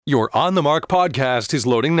Your On the Mark podcast is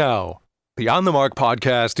loading now. The On the Mark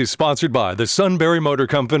podcast is sponsored by the Sunbury Motor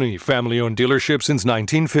Company, family-owned dealership since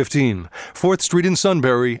 1915, 4th Street in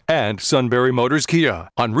Sunbury, and Sunbury Motors Kia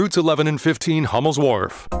on routes 11 and 15 Hummel's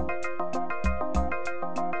Wharf.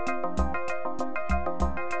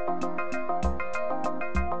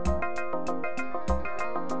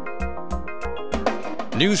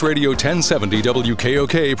 News Radio 1070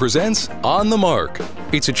 WKOK presents On the Mark.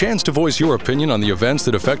 It's a chance to voice your opinion on the events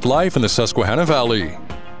that affect life in the Susquehanna Valley.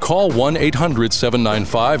 Call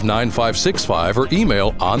 1-800-795-9565 or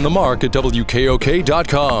email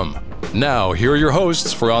onthemark@wkok.com. Now, here are your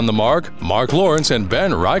hosts for On the Mark, Mark Lawrence and Ben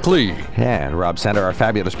Reichley. And Rob Sender, our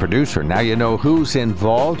fabulous producer. Now you know who's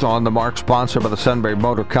involved. On the Mark, sponsored by the Sunbury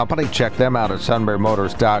Motor Company. Check them out at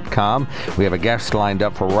sunburymotors.com. We have a guest lined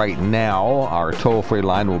up for right now. Our toll-free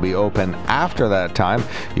line will be open after that time.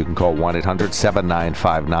 You can call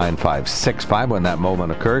 1-800-795-9565 when that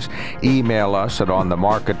moment occurs. Email us at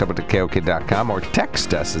onthemark@wkok.com or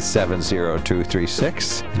text us at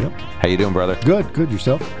 70236. Yep. How you doing, brother? Good.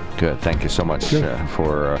 Yourself? Good. Thank you so much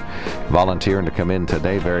for volunteering to come in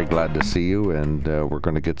today. Very glad to see you. And we're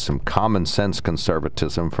going to get some common sense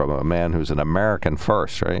conservatism from a man who's an American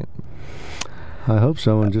first, right? I hope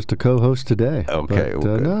so. And just a co-host today. Okay.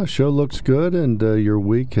 But, no, show looks good. And your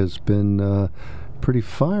week has been pretty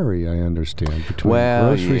fiery, I understand, between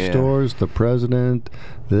grocery stores, the president,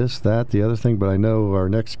 this, that, the other thing. But I know our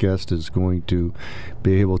next guest is going to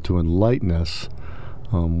be able to enlighten us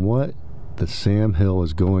on what the Sam Hill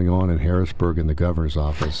is going on in Harrisburg in the governor's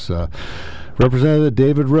office. Representative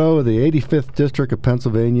David Rowe of the 85th District of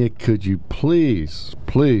Pennsylvania, could you please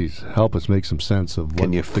help us make some sense of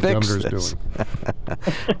what the governor's doing?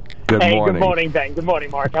 Good morning. Good morning, Ben. Good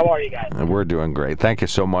morning, Mark. How are you guys? We're doing great. Thank you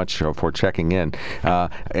so much for checking in.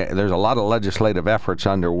 There's a lot of legislative efforts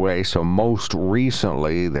underway. So most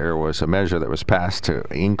recently, there was a measure that was passed to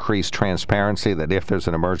increase transparency, that if there's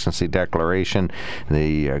an emergency declaration,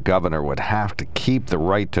 the governor would have to keep the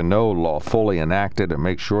right to know law fully enacted and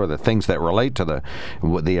make sure that things that relate to the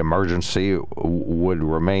emergency would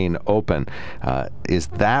remain open. Is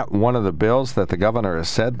that one of the bills that the governor has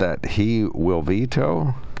said that he will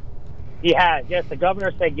veto? He has, yes. The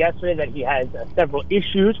governor said yesterday that he has several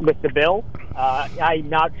issues with the bill. I'm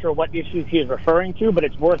not sure what issues he is referring to, but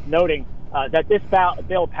it's worth noting that this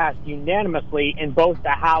bill passed unanimously in both the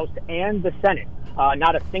House and the Senate.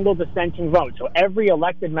 Not a single dissenting vote. So every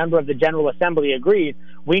elected member of the General Assembly agrees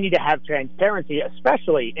we need to have transparency,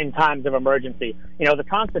 especially in times of emergency. You know, the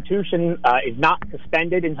Constitution is not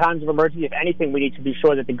suspended in times of emergency. If anything, we need to be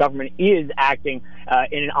sure that the government is acting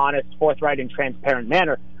in an honest, forthright, and transparent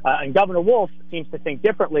manner. And Governor Wolf seems to think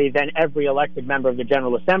differently than every elected member of the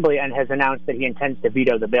General Assembly and has announced that he intends to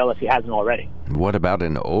veto the bill if he hasn't already. What about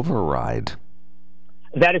an override?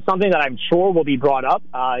 That is something that I'm sure will be brought up.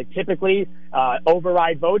 Typically,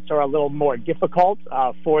 override votes are a little more difficult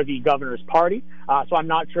for the governor's party, so I'm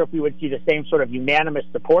not sure if we would see the same sort of unanimous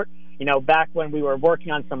support. You know, back when we were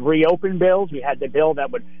working on some reopen bills, we had the bill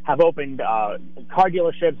that would have opened car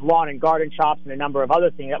dealerships, lawn and garden shops, and a number of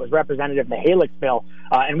other things that was representative of the Halix bill,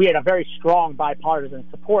 and we had a very strong bipartisan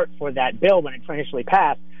support for that bill when it initially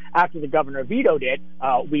passed. After the governor vetoed it,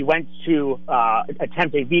 we went to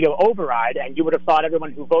attempt a veto override, and you would have thought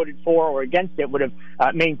everyone who voted for or against it would have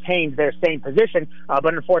maintained their same position.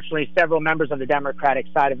 But unfortunately, several members of the Democratic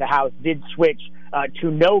side of the House did switch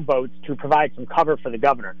to no votes to provide some cover for the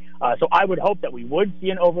governor. So I would hope that we would see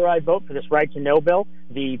an override vote for this right to know bill.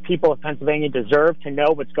 The people of Pennsylvania deserve to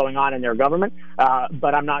know what's going on in their government,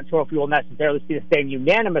 but I'm not sure if we will necessarily see the same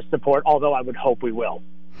unanimous support, although I would hope we will.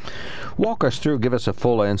 Walk us through, give us a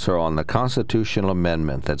full answer on the constitutional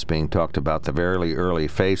amendment that's being talked about. The very early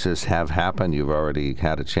phases have happened. You've already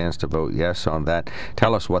had a chance to vote yes on that.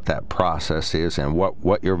 Tell us what that process is and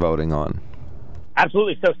what you're voting on.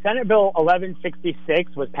 Absolutely. So Senate Bill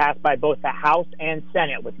 1166 was passed by both the House and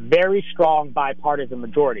Senate with very strong bipartisan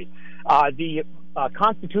majority. The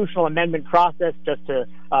constitutional amendment process, just to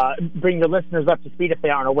bring the listeners up to speed if they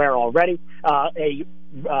aren't aware already, a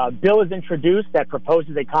bill is introduced that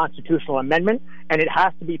proposes a constitutional amendment, and it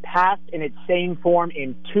has to be passed in its same form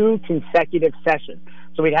in 2 consecutive sessions.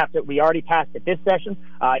 So we already passed it this session.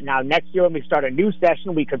 Now next year when we start a new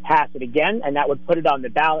session, we could pass it again, and that would put it on the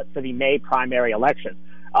ballot for the May primary election.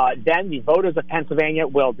 Then the voters of Pennsylvania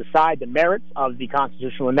will decide the merits of the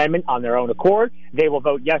constitutional amendment on their own accord. They will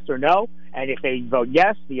vote yes or no, and if they vote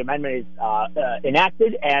yes, the amendment is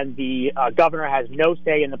enacted, and the governor has no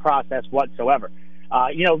say in the process whatsoever.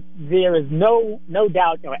 There is no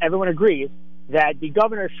doubt, everyone agrees that the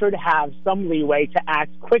governor should have some leeway to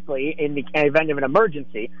act quickly in the event of an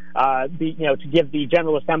emergency, to give the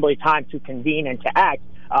General Assembly time to convene and to act.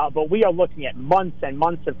 But we are looking at months and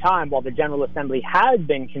months of time while the General Assembly has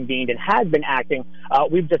been convened and has been acting.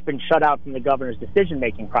 We've just been shut out from the governor's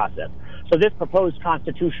decision-making process. So this proposed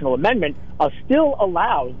constitutional amendment still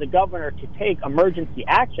allows the governor to take emergency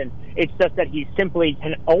action. It's just that he simply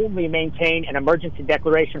can only maintain an emergency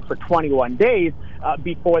declaration for 21 days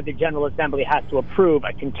before the General Assembly has to approve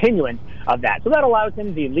a continuance of that. So that allows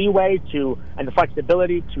him the leeway and the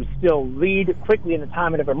flexibility to still lead quickly in the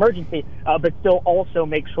time of emergency, but still also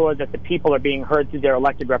make sure that the people are being heard through their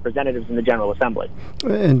elected representatives in the General Assembly.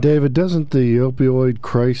 And David, doesn't the opioid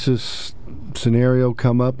crisis scenario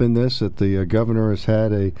come up in this, that the governor has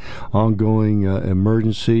had a ongoing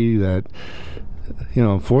emergency that,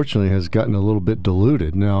 unfortunately has gotten a little bit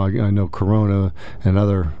diluted? Now, I know Corona and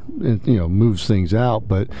other, moves things out,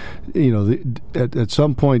 but, at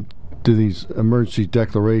some point, do these emergency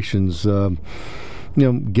declarations,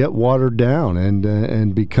 get watered down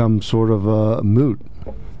and become sort of moot?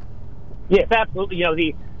 Yes,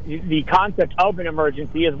 absolutely. The concept of an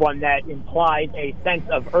emergency is one that implies a sense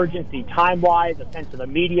of urgency time-wise, a sense of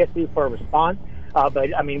immediacy for a response. But,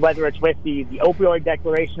 whether it's with the opioid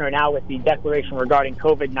declaration or now with the declaration regarding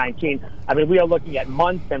COVID-19, we are looking at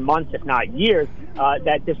months and months, if not years,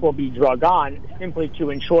 that this will be drug on simply to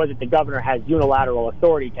ensure that the governor has unilateral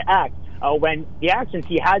authority to act. When the actions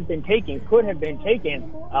he has been taking could have been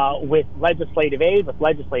taken with legislative aid, with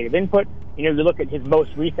legislative input. You look at his most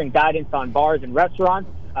recent guidance on bars and restaurants.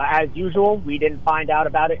 As usual, we didn't find out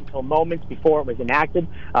about it until moments before it was enacted,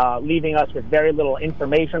 leaving us with very little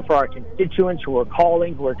information for our constituents who are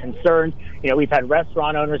calling, who are concerned. We've had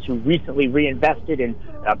restaurant owners who recently reinvested in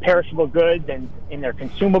perishable goods and in their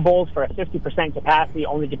consumables for a 50% capacity,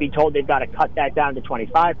 only to be told they've got to cut that down to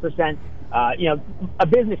 25%. A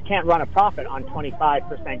business can't run a profit on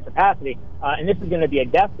 25% capacity, and this is going to be a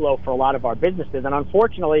death blow for a lot of our businesses. And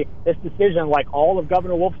unfortunately, this decision, like all of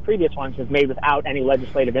Governor Wolf's previous ones, was made without any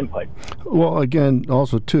legislative input. Well, again,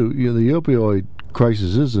 also, too, the opioid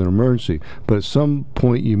crisis is an emergency, but at some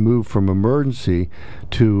point you move from emergency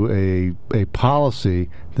to a policy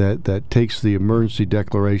that takes the emergency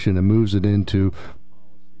declaration and moves it into,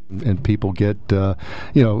 and people get,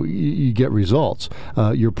 you get results.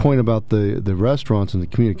 Your point about the restaurants and the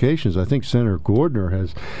communications, I think Senator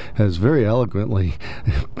Gordner has very eloquently,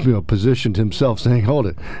 positioned himself, saying, "Hold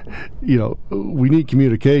it, we need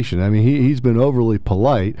communication." He's been overly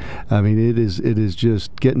polite. It is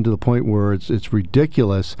just getting to the point where it's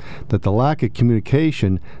ridiculous that the lack of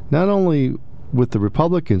communication, not only with the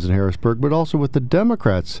Republicans in Harrisburg, but also with the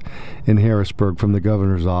Democrats in Harrisburg from the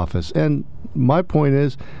governor's office. And my point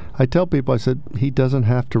is, I tell people, I said, he doesn't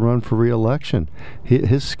have to run for re-election.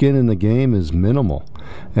 His skin in the game is minimal,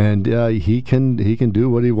 and he can do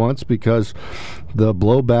what he wants, because the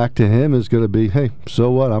blowback to him is going to be, hey, so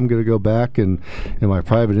what? I'm going to go back in my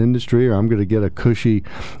private industry, or I'm going to get a cushy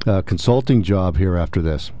consulting job here after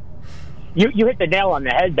this. You hit the nail on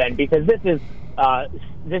the head, Ben, because this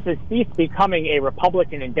has ceased becoming a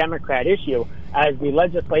Republican and Democrat issue as the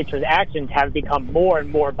legislature's actions have become more and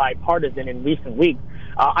more bipartisan in recent weeks.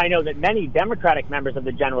 I know that many Democratic members of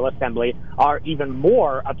the General Assembly are even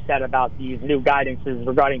more upset about these new guidances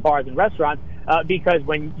regarding bars and restaurants because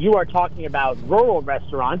when you are talking about rural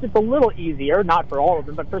restaurants, it's a little easier, not for all of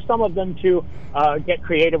them, but for some of them to get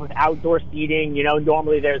creative with outdoor seating.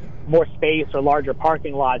 Normally there's more space or larger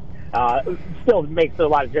parking lots. Still makes it a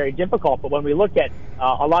lot very difficult. But when we look at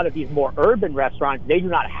a lot of these more urban restaurants, they do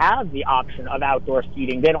not have the option of outdoor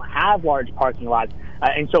seating. They don't have large parking lots.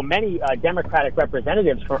 And so many Democratic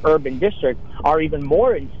representatives for urban districts are even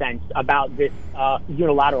more incensed about this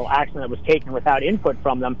unilateral action that was taken without input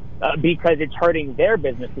from them because it's hurting their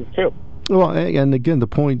businesses too. Well, and again, the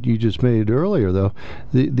point you just made earlier, though,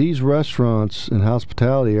 these restaurants and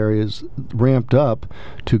hospitality areas ramped up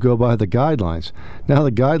to go by the guidelines. Now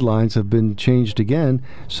the guidelines have been changed again,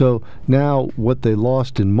 so now what they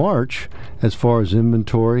lost in March, as far as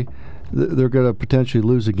inventory, they're going to potentially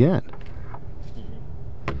lose again.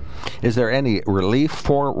 Is there any relief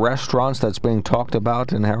for restaurants that's being talked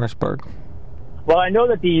about in Harrisburg? Well, I know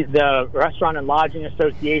that the Restaurant and Lodging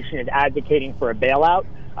Association is advocating for a bailout.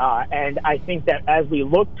 And I think that as we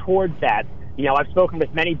look towards that, I've spoken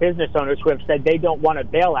with many business owners who have said they don't want a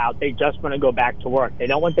bailout. They just want to go back to work. They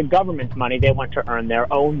don't want the government's money. They want to earn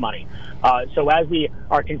their own money. So as we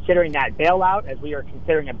are considering that bailout, as we are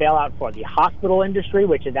considering a bailout for the hospital industry,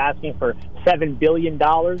 which is asking for $7 billion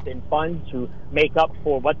in funds to make up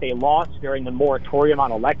for what they lost during the moratorium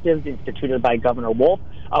on electives instituted by Governor Wolf,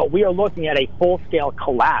 we are looking at a full-scale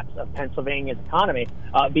collapse of Pennsylvania's economy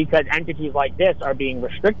because entities like this are being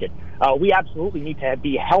restricted. We absolutely need to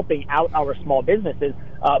be helping out our small businesses,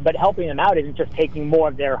 but helping them out isn't just taking more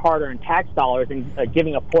of their hard-earned tax dollars and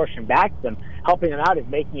giving a portion back to them. Helping them out is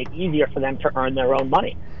making it easier for them to earn their own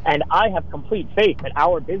money. And I have complete faith that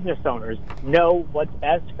our business owners know what's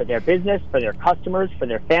best for their business, for their customers, for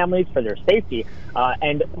their families, for their safety.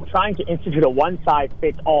 And trying to institute a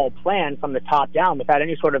one-size-fits-all plan from the top down without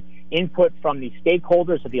any sort of input from the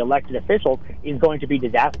stakeholders or the elected officials is going to be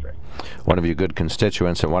disastrous. One of your good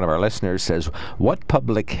constituents and one of our listeners says, what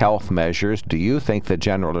public health measures do you think the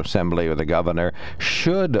General Assembly or the governor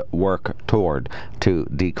should work toward to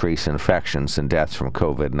decrease infections and deaths from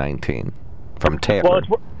COVID-19? From Taylor.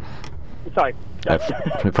 Well, sorry.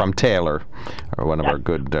 From Taylor, or one of our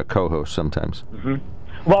good co-hosts sometimes. Mm-hmm.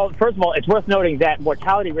 Well, first of all, it's worth noting that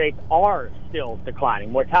mortality rates are still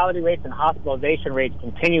declining. Mortality rates and hospitalization rates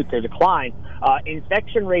continue to decline.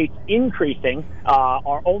 Infection rates increasing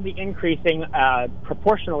are only increasing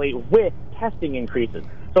proportionally with testing increases.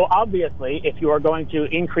 So obviously, if you are going to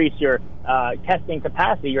increase your testing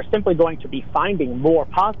capacity, you're simply going to be finding more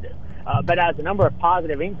positives. But as the number of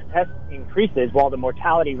positive tests increases while the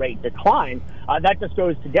mortality rate declines, that just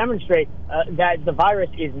goes to demonstrate that the virus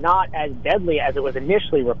is not as deadly as it was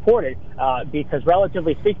initially reported because,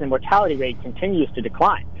 relatively speaking, the mortality rate continues to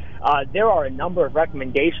decline. There are a number of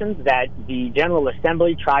recommendations that the General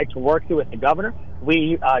Assembly tried to work through with the governor.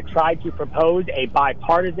 We tried to propose a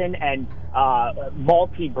bipartisan and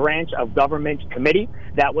multi-branch of government committee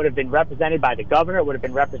that would have been represented by the governor, it would have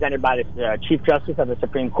been represented by the Chief Justice of the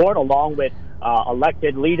Supreme Court, along with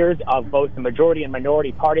elected leaders of both the majority and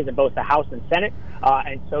minority parties in both the House and Senate.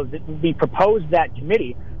 And so we proposed that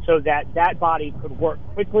committee so that that body could work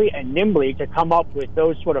quickly and nimbly to come up with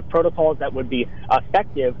those sort of protocols that would be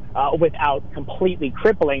effective without completely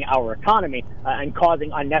crippling our economy and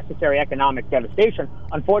causing unnecessary economic devastation.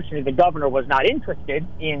 Unfortunately, the governor was not interested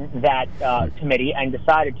in that committee and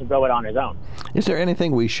decided to go it on his own. Is there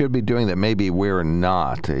anything we should be doing that maybe we're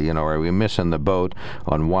not? Are we missing the boat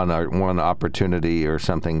on one opportunity or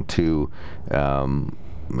something to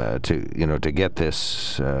get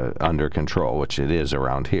this under control, which it is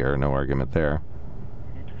around here, no argument there?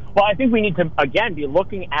 Well, I think we need to, again, be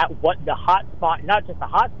looking at what the hot spot, not just the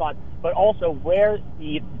hot spots, but also where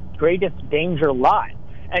the greatest danger lies.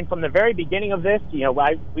 And from the very beginning of this,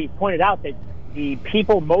 we pointed out that the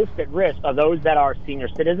people most at risk are those that are senior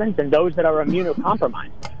citizens and those that are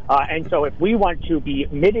immunocompromised. And so if we want to be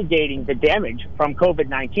mitigating the damage from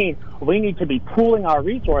COVID-19, we need to be pooling our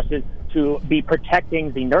resources to be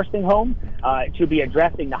protecting the nursing home, to be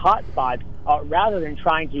addressing the hot spots, rather than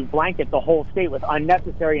trying to blanket the whole state with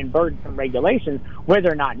unnecessary and burdensome regulations where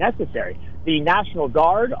they're not necessary. The National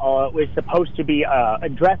Guard is supposed to be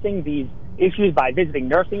addressing these issues by visiting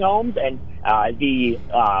nursing homes, and the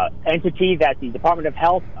entity that the Department of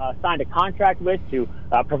Health signed a contract with to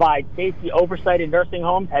provide safety oversight in nursing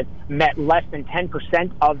homes has met less than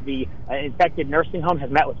 10% of the infected nursing homes, has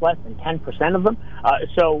met with less than 10% of them.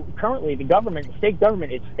 So currently the state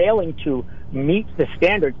government is failing to meet the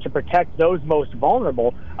standards to protect those most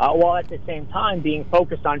vulnerable, while at the same time being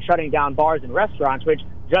focused on shutting down bars and restaurants, which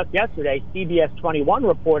just yesterday, CBS 21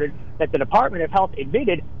 reported that the Department of Health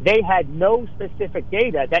admitted they had no specific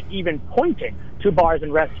data that even pointed to bars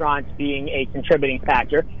and restaurants being a contributing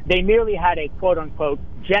factor. They merely had a quote-unquote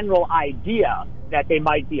general idea that they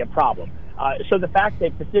might be a problem. So the fact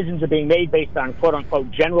that decisions are being made based on quote-unquote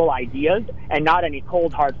general ideas and not any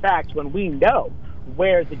cold, hard facts when we know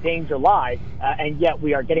where the danger lies, and yet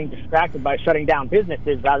we are getting distracted by shutting down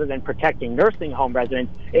businesses rather than protecting nursing home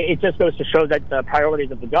residents, it just goes to show that the priorities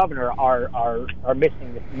of the governor are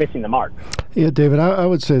missing the mark. Yeah, David, I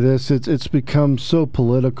would say this. It's become so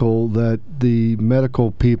political that the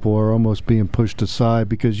medical people are almost being pushed aside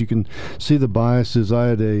because you can see the biases. I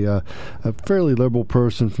had a fairly liberal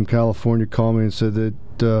person from California call me and said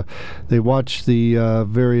that they watch the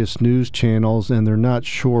various news channels and they're not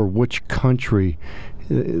sure which country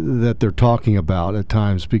that they're talking about at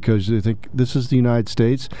times because they think this is the United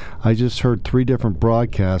States. I just heard 3 different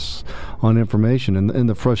broadcasts on information and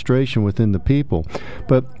the frustration within the people.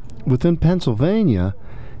 But within Pennsylvania,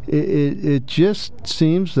 it just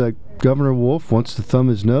seems that Governor Wolf wants to thumb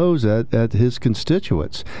his nose at his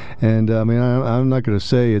constituents. And, I mean, I'm not going to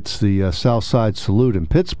say it's the South Side salute in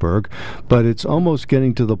Pittsburgh, but it's almost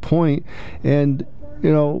getting to the point. And,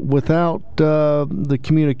 you know, without the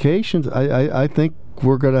communications, I think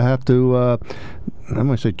we're going to have to, I'm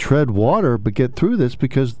going to say tread water, but get through this,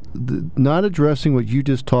 because not addressing what you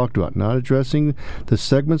just talked about, not addressing the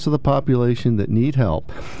segments of the population that need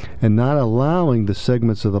help, and not allowing the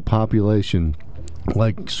segments of the population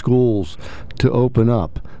like schools to open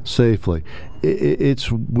up safely.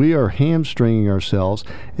 We are hamstringing ourselves.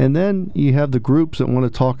 And then you have the groups that want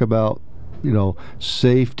to talk about, you know,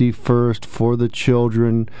 safety first for the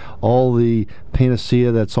children, all the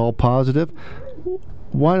panacea that's all positive.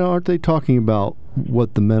 Why aren't they talking about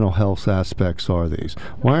what the mental health aspects are these?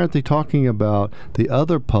 Why aren't they talking about the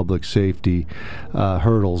other public safety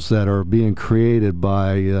hurdles that are being created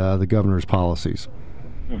by the governor's policies?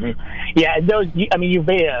 Mm-hmm. Yeah, you've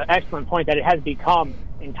made an excellent point that it has become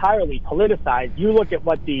entirely politicized. You look at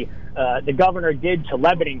what the governor did to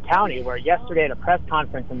Lebanon County, where yesterday at a press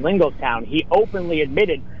conference in Linglestown, he openly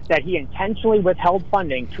admitted that he intentionally withheld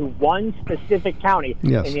funding to one specific county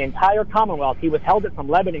in the entire Commonwealth. He withheld it from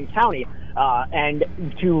Lebanon County, and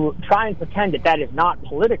to try and pretend that is not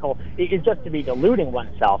political is just to be deluding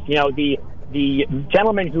oneself. You know, the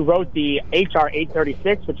gentleman who wrote the H.R.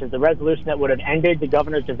 836, which is the resolution that would have ended the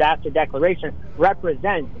governor's disaster declaration,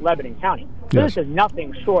 represents Lebanon County. So this is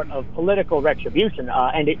nothing short of political retribution,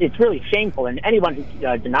 and it's really shameful. And anyone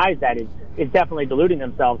who denies that is definitely deluding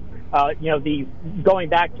themselves. Going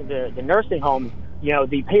back to the nursing homes, you know,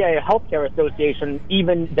 the PA Healthcare Association,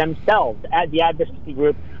 even themselves, at the advocacy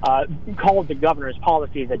group, called the governor's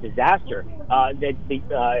policies a disaster. The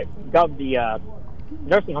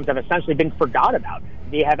nursing homes have essentially been forgot about.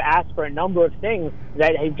 They have asked for a number of things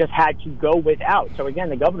that have just had to go without. So again,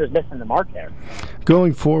 the governor's missing the mark there.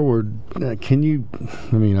 Going forward, I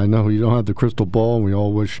know you don't have the crystal ball, and we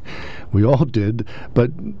all wish we all did,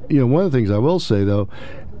 but, you know, one of the things I will say, though,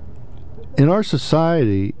 in our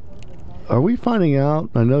society, are we finding out,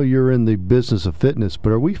 I know you're in the business of fitness,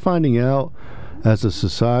 but are we finding out as a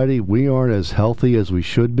society we aren't as healthy as we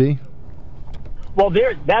should be? Well,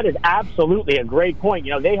 that is absolutely a great point.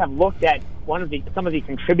 You know, they have looked at some of the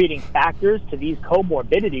contributing factors to these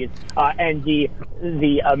comorbidities, and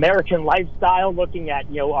the American lifestyle, looking at,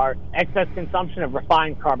 you know, our excess consumption of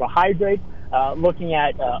refined carbohydrates, looking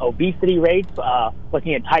at obesity rates,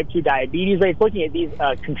 looking at type 2 diabetes rates, looking at these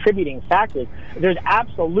contributing factors. There's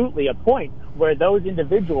absolutely a point where those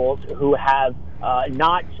individuals who have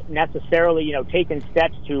not necessarily, you know, taken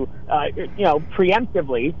steps to,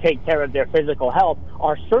 preemptively take care of their physical health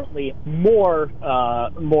are certainly more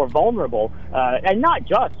vulnerable, and not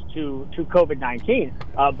just to COVID-19,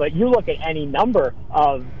 but you look at any number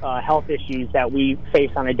of health issues that we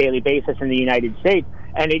face on a daily basis in the United States,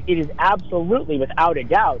 and it is absolutely, without a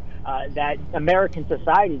doubt, that American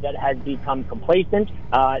society that has become complacent,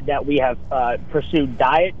 that we have pursued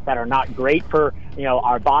diets that are not great for, you know,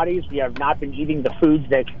 our bodies. We have not been eating the foods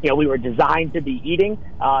that, you know, we were designed to be eating.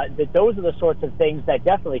 That those are the sorts of things that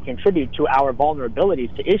definitely contribute to our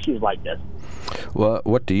vulnerabilities to issues like this. Well,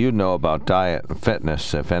 what do you know about diet and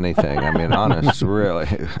fitness, if anything? I mean, honest, really.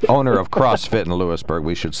 Owner of CrossFit in Lewisburg,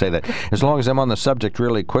 we should say that. As long as I'm on the subject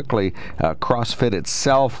really quickly, CrossFit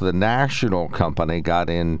itself, the national company, got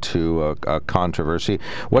into a controversy.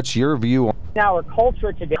 What's your view on our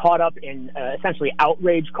culture today? Caught up in essentially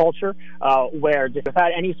outrage culture, where just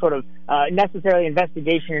without any sort of necessarily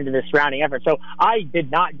investigation into the surrounding effort. So I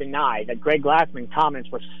did not deny that Greg Glassman's comments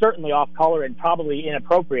were certainly off color and probably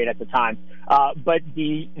inappropriate at the time. But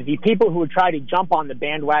the people who would try to jump on the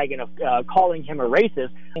bandwagon of calling him a racist,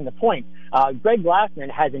 the point, Greg Glassman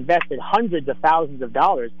has invested hundreds of thousands of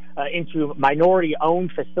dollars into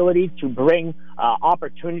minority-owned facilities to bring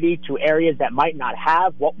opportunity to areas that might not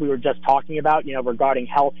have what we were just talking about, you know, regarding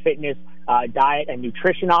health, fitness, diet, and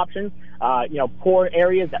nutrition options. Poor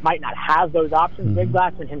areas that might not have those options. Mm-hmm.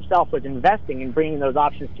 Greg Glassman himself was investing in bringing those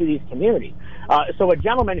options to these communities. So a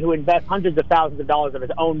gentleman who invests hundreds of thousands of dollars of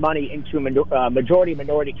his own money into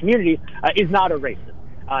majority-minority communities is not a racist.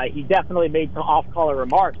 He definitely made some off-color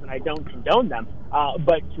remarks, and I don't condone them.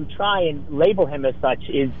 But to try and label him as such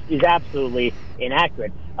is absolutely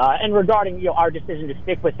inaccurate. And regarding, you know, our decision to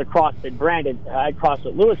stick with the CrossFit brand at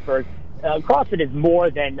CrossFit Lewisburg, CrossFit is more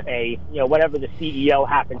than whatever the CEO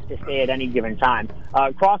happens to say at any given time.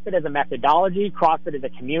 CrossFit is a methodology. CrossFit is a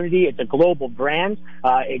community. It's a global brand.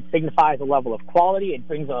 It signifies a level of quality. It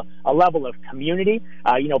brings a level of community.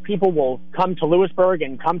 People will come to Lewisburg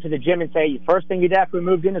and come to the gym and say, first thing you did after we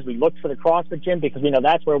moved in is we looked for the CrossFit gym because we know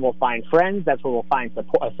that's where we'll find friends. That's where we'll find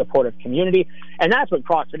a supportive community. And that's what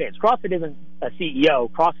CrossFit is. CrossFit isn't a CEO.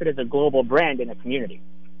 CrossFit is a global brand in a community.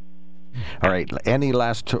 All right. Any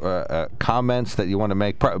last comments that you want to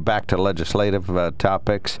make back to legislative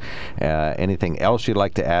topics? Anything else you'd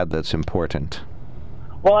like to add that's important?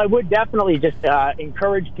 Well, I would definitely just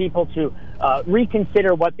encourage people to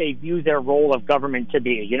reconsider what they view their role of government to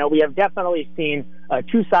be. We have definitely seen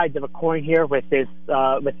two sides of a coin here with this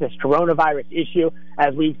coronavirus issue.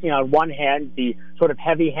 As we've seen, on one hand, the sort of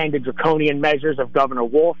heavy-handed draconian measures of Governor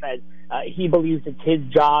Wolf, as he believes it's his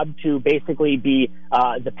job to basically be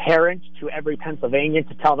the parent to every Pennsylvanian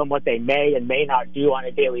to tell them what they may and may not do on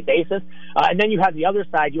a daily basis. And then you have the other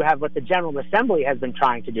side. You have what the General Assembly has been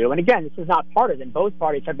trying to do. And again, this is not partisan. Both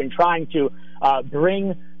parties have been trying to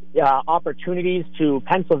bring opportunities to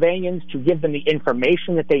Pennsylvanians to give them the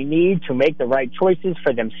information that they need to make the right choices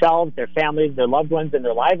for themselves, their families, their loved ones, and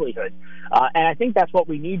their livelihoods. And I think that's what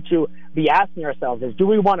we need to be asking ourselves is, do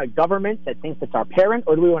we want a government that thinks it's our parent,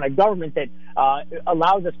 or do we want a government that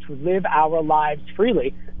allows us to live our lives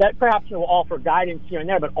freely, that perhaps will offer guidance here and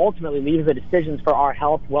there, but ultimately leaves the decisions for our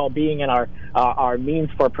health, well-being, and our means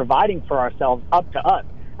for providing for ourselves up to us?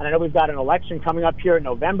 And I know we've got an election coming up here in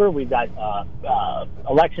November. We've got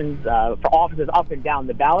elections for offices up and down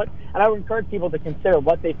the ballot. And I would encourage people to consider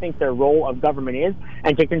what they think their role of government is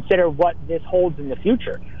and to consider what this holds in the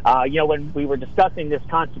future. When we were discussing this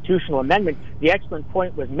constitutional amendment, the excellent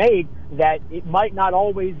point was made that it might not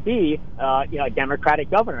always be a Democratic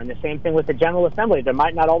governor. And the same thing with the General Assembly. There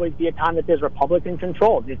might not always be a time that there's Republican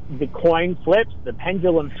control. The coin flips, the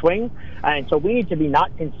pendulum swings. And so we need to be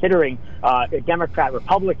not considering a Democrat,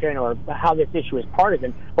 Republican, or how this issue is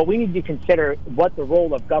partisan, but we need to consider what the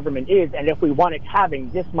role of government is and if we want it having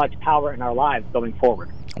this much power in our lives going forward.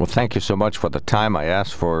 Well, thank you so much for the time. I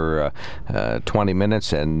asked for 20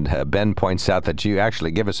 minutes, and Ben points out that you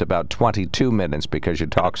actually give us about 22 minutes because you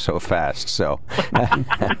talk so fast. So,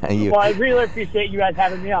 well, I really appreciate you guys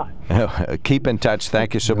having me on. Keep in touch.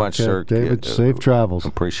 Thank you so much, sir. David, safe travels.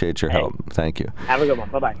 Appreciate your help. Thank you. Have a good one.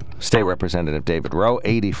 Bye-bye. State Representative David Rowe,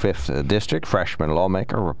 85th District, freshman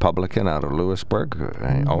lawmaker, Republican out of Lewisburg,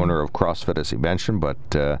 owner of CrossFit, as he mentioned, but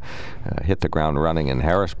hit the ground running in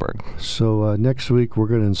Harrisburg. So next week we're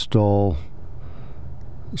going to install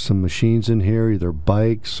some machines in here, either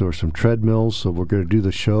bikes or some treadmills, so we're going to do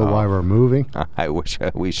the show while we're moving. I wish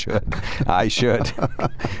we should. I should.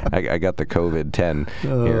 I got the COVID-10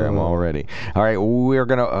 here. I'm all ready. All right, we're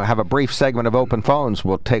going to have a brief segment of open phones.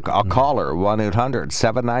 We'll take a caller.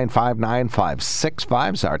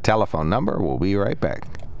 1-800-795-9565 is our telephone number. We'll be right back.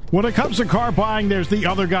 When it comes to car buying, there's the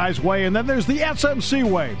other guy's way, and then there's the SMC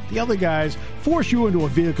way. The other guys force you into a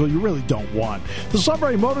vehicle you really don't want. The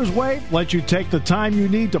Sunbury Motors way lets you take the time you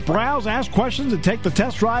need to browse, ask questions, and take the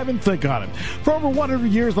test drive and think on it. For over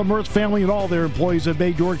 100 years, the Mertz family and all their employees have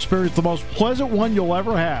made your experience the most pleasant one you'll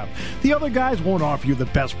ever have. The other guys won't offer you the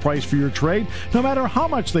best price for your trade, no matter how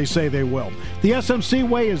much they say they will. The SMC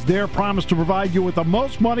way is their promise to provide you with the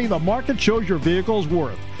most money the market shows your vehicle is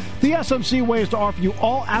worth. The SMC way is to offer you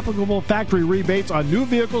all applicable factory rebates on new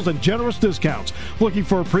vehicles and generous discounts. Looking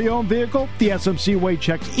for a pre-owned vehicle? The SMC way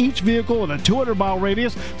checks each vehicle in a 200-mile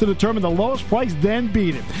radius to determine the lowest price, then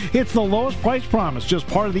beat it. It's the lowest price promise, just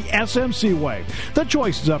part of the SMC way. The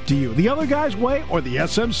choice is up to you, the other guy's way or the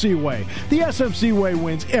SMC way. The SMC way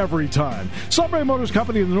wins every time. Sunbury Motors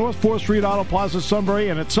Company in the North 4th Street Auto Plaza, Sunbury,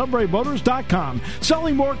 and at sunburymotors.com.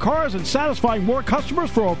 Selling more cars and satisfying more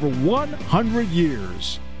customers for over 100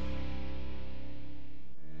 years.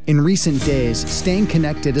 In recent days, staying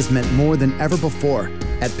connected has meant more than ever before.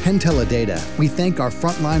 At Penn Teledata, we thank our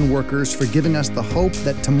frontline workers for giving us the hope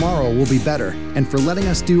that tomorrow will be better, and for letting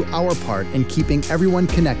us do our part in keeping everyone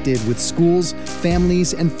connected with schools,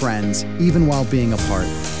 families, and friends, even while being apart.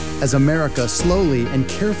 As America slowly and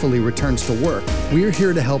carefully returns to work, we're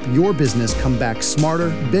here to help your business come back smarter,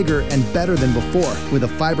 bigger, and better than before with a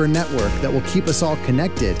fiber network that will keep us all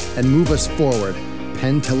connected and move us forward.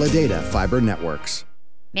 Penn Teledata Fiber Networks.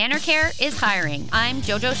 ManorCare is hiring. I'm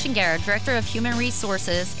JoJo Shingara, Director of Human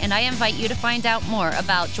Resources, and I invite you to find out more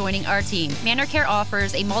about joining our team. ManorCare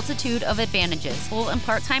offers a multitude of advantages, full and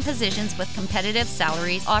part-time positions with competitive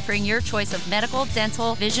salaries, offering your choice of medical,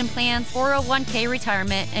 dental, vision plans, 401k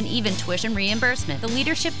retirement, and even tuition reimbursement. The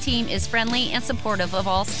leadership team is friendly and supportive of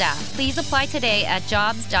all staff. Please apply today at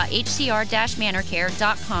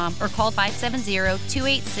jobs.hcr-manorcare.com or call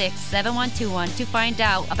 570-286-7121 to find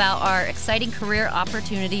out about our exciting career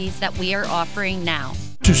opportunities that we are offering now.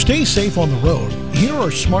 To stay safe on the road, here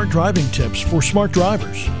are smart driving tips for smart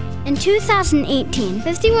drivers. In 2018,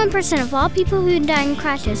 51% of all people who died in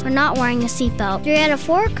crashes were not wearing a seatbelt. 3 out of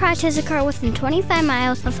 4 crashes occur within 25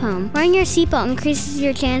 miles of home. Wearing your seatbelt increases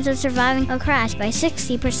your chance of surviving a crash by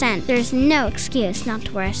 60%. There's no excuse not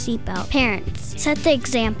to wear a seatbelt. Parents, set the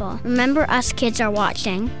example. Remember, us kids are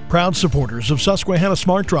watching. Proud supporters of Susquehanna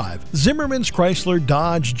Smart Drive, Zimmerman's Chrysler,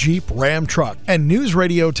 Dodge, Jeep, Ram Truck, and News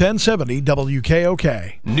Radio 1070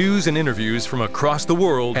 WKOK. News and interviews from across the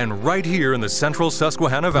world and right here in the central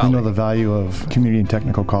Susquehanna Valley. We know the value of community and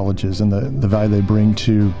technical colleges and the value they bring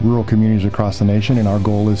to rural communities across the nation, and our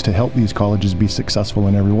goal is to help these colleges be successful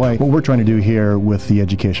in every way. What we're trying to do here with the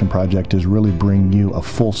Education Project is really bring you a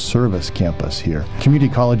full-service campus here.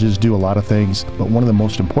 Community colleges do a lot of things, but one of the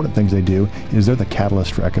most important things they do is they're the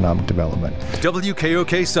catalyst for economic development.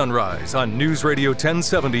 WKOK Sunrise on News Radio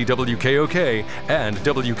 1070 WKOK and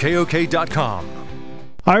WKOK.com.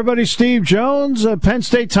 Hi, everybody. Steve Jones, Penn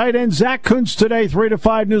State tight end Zach Kuntz today, 3 to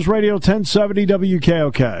 5 News Radio 1070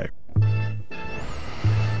 WKOK.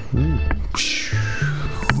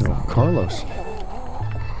 Carlos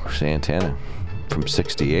Santana from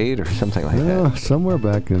 68 or something like that. Somewhere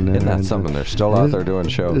back in there. Isn't that something? They're still out there doing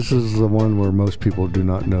shows. This is the one where most people do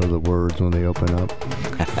not know the words when they open up.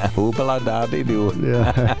 Oobla-da-dee-doo.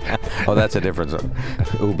 Yeah. Oh, that's a different song.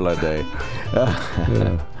 Oobla-day.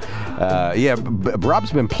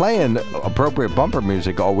 Rob's been playing appropriate bumper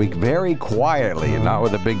music all week very quietly, not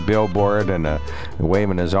with a big billboard and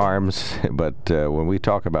waving his arms. But when we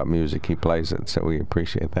talk about music, he plays it, so we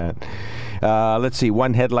appreciate that. Let's see.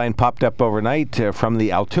 One headline popped up overnight from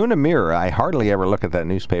the Altoona Mirror. I hardly ever look at that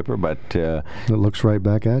newspaper, but it looks right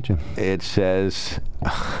back at you. It says,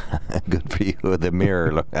 good for you, the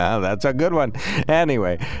Mirror. That's a good one.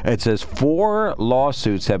 Anyway, it says 4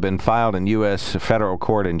 lawsuits have been filed in U.S. federal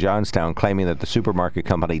court in Johnstown claiming that the supermarket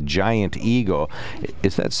company Giant Eagle,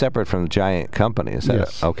 is that separate from Giant Company? Is that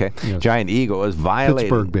yes. Okay. Yes. Giant Eagle is violating...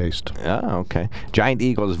 Pittsburgh-based. Oh, okay. Giant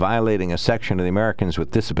Eagle is violating a section of the Americans with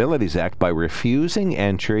Disabilities Act by refusing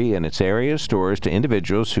entry in its area stores to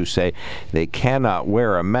individuals who say they cannot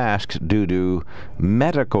wear a mask due to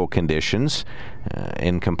medical conditions.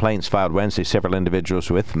 In complaints filed Wednesday, several individuals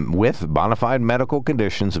with bona fide medical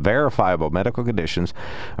conditions, verifiable medical conditions,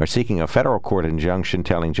 are seeking a federal court injunction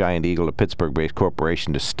telling Giant Eagle, a Pittsburgh-based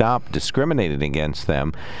corporation, to stop discriminating against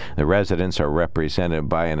them. The residents are represented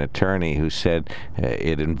by an attorney who said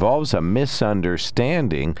it involves a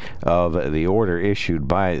misunderstanding of the order issued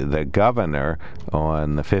by the governor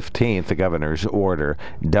on the 15th. The governor's order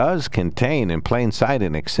does contain in plain sight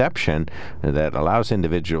an exception that allows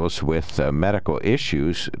individuals with medical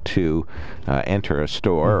issues to enter a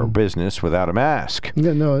store or business without a mask.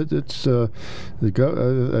 Yeah, no, it's I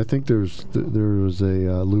think there was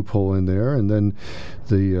a loophole in there, and then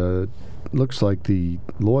the looks like the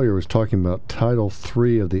lawyer was talking about Title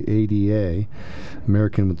III of the ADA,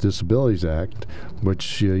 American with Disabilities Act,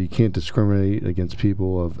 which you can't discriminate against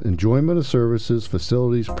people of enjoyment of services,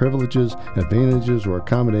 facilities, privileges, advantages, or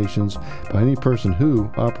accommodations by any person who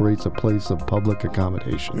operates a place of public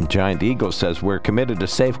accommodation. Giant Eagle says we're committed to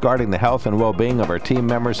safeguarding the health and well-being of our team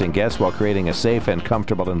members and guests while creating a safe and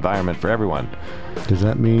comfortable environment for everyone. Does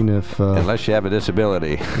that mean if... unless you have a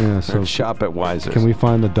disability, so shop at Weiser's. Can we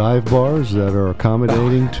find the dive bars that are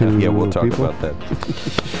accommodating to yeah, we'll talk people? about that.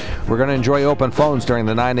 We're going to enjoy open phones during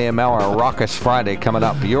the 9 a.m. hour. A raucous Friday coming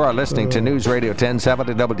up. You are listening to News Radio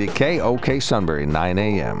 1070 WKOK Sunbury, 9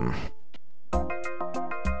 a.m.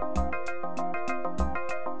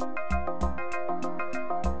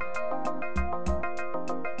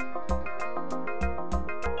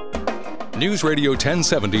 News Radio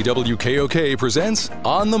 1070 WKOK presents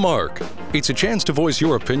On the Mark. It's a chance to voice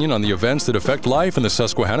your opinion on the events that affect life in the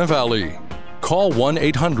Susquehanna Valley. Call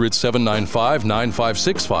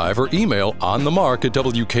 1-800-795-9565 or email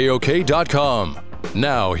onthemark@wkok.com.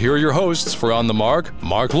 Now, here are your hosts for On the Mark,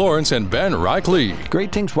 Mark Lawrence and Ben Reichley.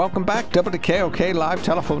 Greetings. Welcome back. WKOK Live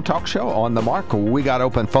Telephone Talk Show On the Mark. We got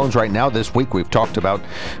open phones right now. This week we've talked about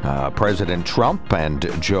President Trump and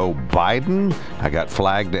Joe Biden. I got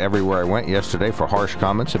flagged everywhere I went yesterday for harsh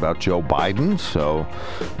comments about Joe Biden. So,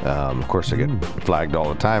 of course, I get flagged all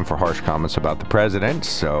the time for harsh comments about the president.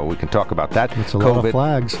 So we can talk about that. It's a lot of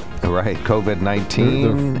flags. Right.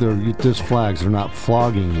 COVID-19. They're just flags. They're not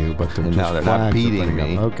flogging you, but they're just flags. No, they're not beating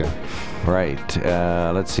me. Okay. Right.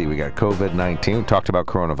 Let's see. We got COVID-19. We talked about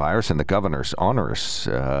coronavirus and the governor's onerous.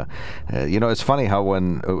 It's funny how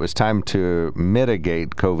when it was time to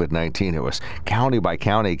mitigate COVID-19, it was county by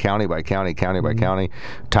county, county by county, county by county.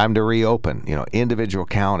 Time to reopen. Individual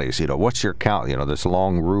counties. What's your count? This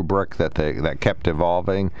long rubric that kept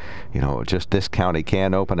evolving. Just this county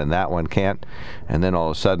can open and that one can't. And then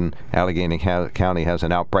all of a sudden, Allegheny County has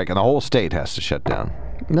an outbreak and the whole state has to shut down.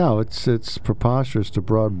 No, it's preposterous to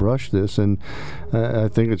broad brush this, and I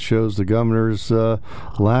think it shows the governor's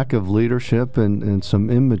lack of leadership and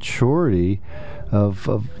some immaturity of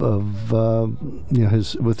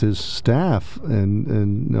his staff,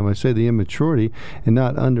 and I say the immaturity and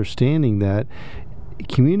not understanding that.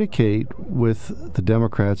 Communicate with the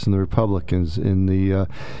Democrats and the Republicans in the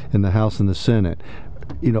House and the Senate.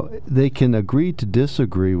 They can agree to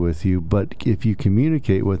disagree with you, but if you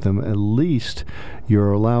communicate with them, at least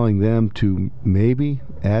you're allowing them to maybe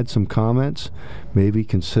add some comments, maybe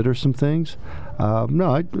consider some things.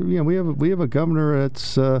 We have a governor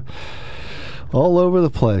that's all over the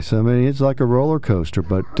place. I mean, it's like a roller coaster.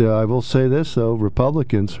 But I will say this, though,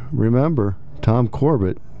 Republicans, remember, Tom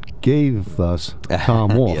Corbett gave us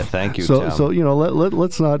Tom Wolf. Yeah, thank you, Tom. So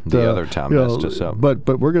let's not the other Tom messed us up.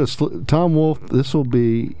 But we're going to Tom Wolf. This will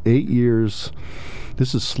be 8 years.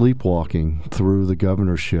 This is sleepwalking through the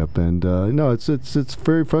governorship, and it's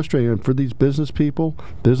very frustrating. And for these business people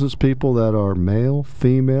that are male,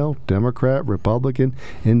 female, Democrat, Republican,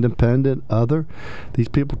 Independent, other, these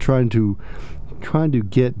people trying to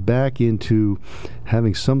get back into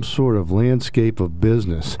having some sort of landscape of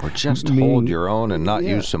business. Or just hold your own and not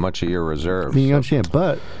use so much of your reserves. You understand.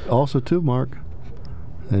 But also, too, Mark,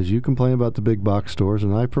 as you complain about the big box stores,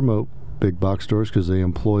 and I promote big box stores because they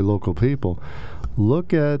employ local people,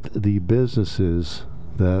 look at the businesses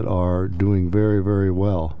that are doing very, very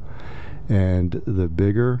well. And the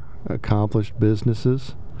bigger, accomplished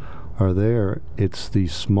businesses are there. It's the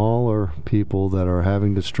smaller people that are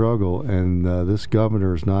having to struggle, and this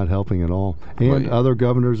governor is not helping at all. And other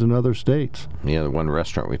governors in other states. Yeah, the one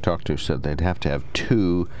restaurant we talked to said they'd have to have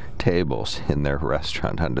 2 tables in their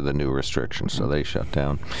restaurant under the new restrictions, so they shut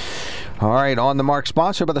down. All right, On the Mark,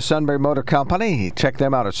 sponsored by the Sunbury Motor Company. Check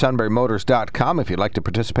them out at sunburymotors.com if you'd like to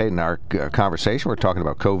participate in our conversation. We're talking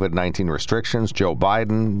about COVID-19 restrictions, Joe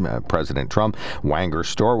Biden, President Trump, Wanger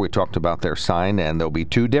Store. We talked about their sign, and there'll be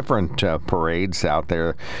 2 different parades out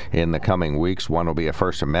there in the coming weeks. One will be a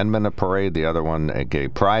First Amendment parade, the other one a gay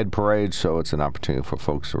pride parade, so it's an opportunity for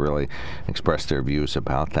folks to really express their views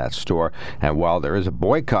about that store. And while there is a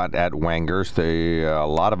boycott at Wanger's, a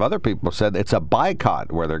lot of other people said it's a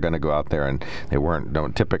boycott where they're going to go out there, and they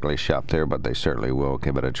don't typically shop there, but they certainly will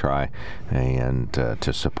give it a try and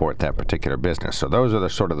to support that particular business. So those are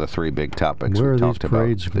the 3 big topics we talked about. Where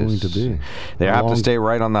are these parades going to be? They have to stay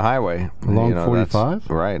right on the highway. Along 45?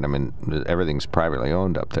 Right. I mean, everything's privately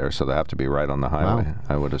owned up there, so they have to be right on the highway, wow.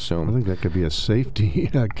 I would assume. I think that could be a safety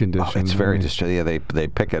condition. Oh, it's very they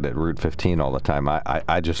picket at Route 15 all the time.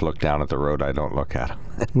 I just look down at the road. I don't look at them.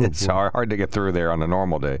 It's hard to get through there on a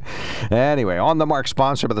normal day. Anyway, On the Mark,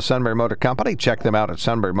 sponsored by the Sunbury Motor Company. Check them out at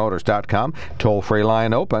sunburymotors.com. Toll-free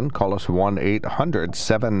line open. Call us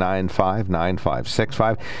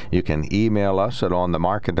 1-800-795-9565. You can email us at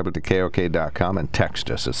onthemark@wkok.com and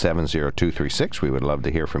text us at 70236. We would love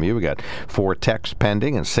to hear from you. We got 4 texts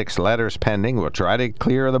pending and 6 letters pending. We'll try to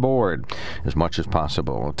clear the board as much as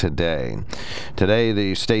possible today. Today,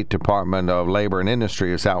 the State Department of Labor and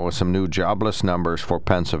Industry is out with some new jobless numbers for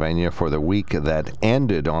Pennsylvania for the week that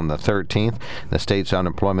ended on the 13th. The state's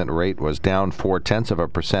unemployment rate was down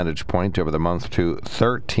 0.4 percentage point over the month to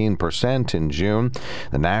 13% in June.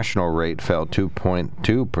 The national rate fell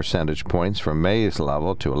 2.2 percentage points from May's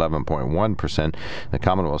level to 11.1%. The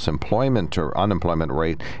Commonwealth's employment or unemployment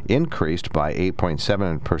rate increased by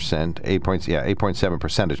 8.7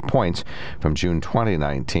 percentage points from June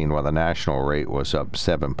 2019, while the national rate was up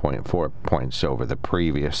 7.4 points over the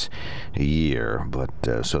previous year.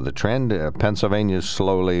 But so the trend, Pennsylvania is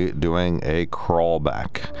slowly doing a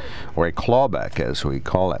crawlback, or a clawback as we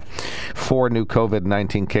call it. 4 new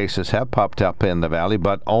COVID-19 cases have popped up in the valley,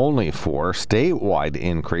 but only 4. Statewide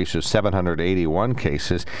increase of 781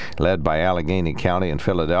 cases, led by Allegheny County and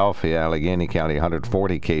Philadelphia. Allegheny County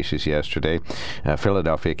 140 cases yesterday.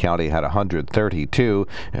 Philadelphia County had 132.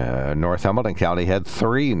 Northumberland County had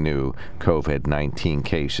 3 new COVID-19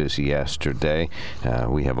 cases yesterday.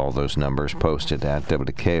 We have all those numbers posted at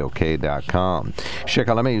WKOK.com.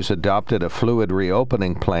 Shikellamy adopted a fluid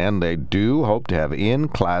reopening plan. They do hope to have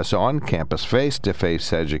in-class, on-campus,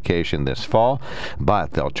 face-to-face education this fall,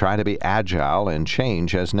 but they'll try to be agile and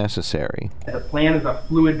change as necessary. The plan is a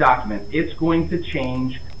fluid document. It's going to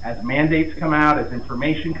change as mandates come out, as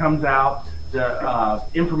information comes out. The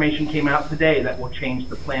information came out today that will change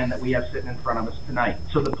the plan that we have sitting in front of us tonight.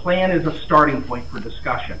 So the plan is a starting point for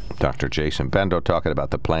discussion. Dr. Jason Bendo talking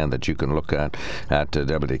about the plan that you can look at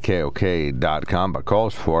WKOK.com, but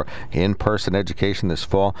calls for in-person education this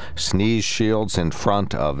fall, sneeze shields in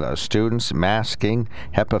front of students, masking,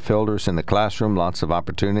 HEPA filters in the classroom, lots of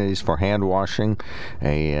opportunities for hand washing,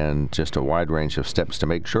 and just a wide range of steps to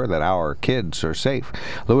make sure that our kids are safe.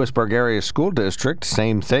 Lewisburg Area School District,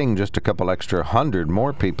 same thing, just a couple extra 100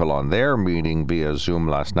 more people on their meeting via Zoom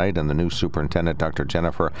last night, and the new superintendent, Dr.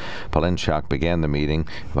 Jennifer Palinchak, began the meeting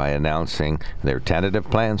by announcing their tentative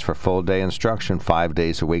plans for full-day instruction, 5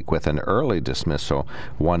 days a week with an early dismissal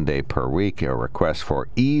 1 day per week. A request for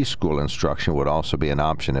e-school instruction would also be an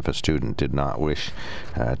option if a student did not wish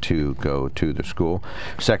to go to the school.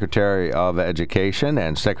 Secretary of Education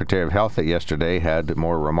and Secretary of Health yesterday had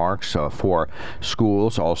more remarks for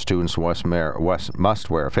schools. All students must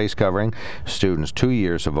wear a face covering. Students 2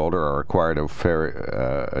 years of older are required to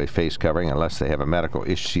wear a face covering unless they have a medical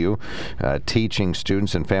issue. Teaching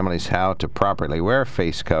students and families how to properly wear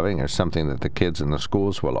face covering is something that the kids in the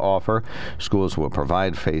schools will offer. Schools will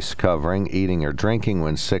provide face covering. Eating or drinking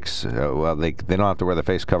when they don't have to wear the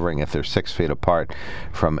face covering if they're 6 feet apart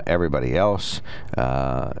from everybody else.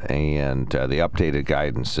 And the updated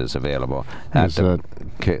guidance is available. Is that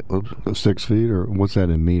 6 feet, or what's that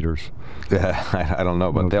in meters? I don't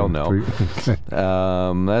know, but they'll know.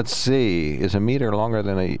 Let's see. Is a meter longer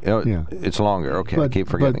than a? Yeah, it's longer. Okay, I keep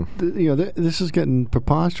forgetting. But this is getting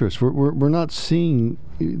preposterous. We're not seeing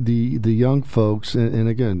the young folks, and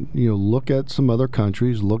again, look at some other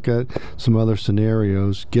countries, look at some other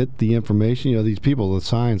scenarios, get the information. These people, the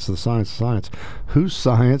science. Whose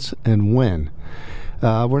science and when?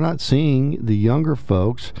 We're not seeing the younger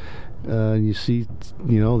folks. You see,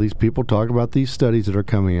 these people talk about these studies that are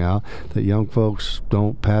coming out that young folks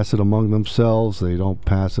don't pass it among themselves. They don't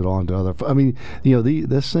pass it on to other.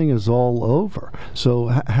 This thing is all over. So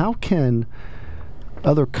how can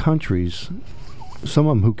other countries, some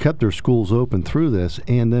of them who kept their schools open through this,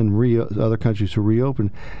 and then other countries who reopen,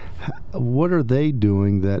 what are they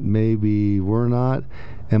doing that maybe we're not?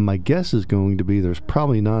 And my guess is going to be there's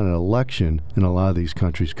probably not an election in a lot of these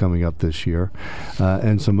countries coming up this year,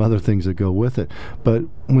 and some other things that go with it. But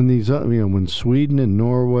when when Sweden and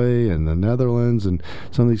Norway and the Netherlands and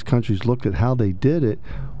some of these countries looked at how they did it,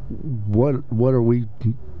 what are we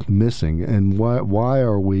missing, and why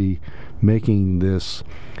are we making this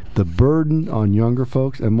the burden on younger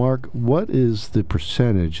folks? And Mark, what is the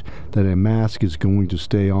percentage that a mask is going to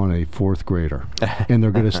stay on a 4th grader, and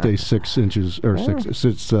they're going to stay 6 inches or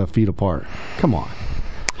 6 feet apart? Come on.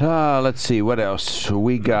 Let's see, what else?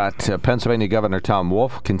 We got Pennsylvania Governor Tom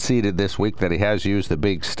Wolf conceded this week that he has used the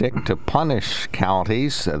big stick to punish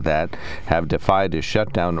counties that have defied his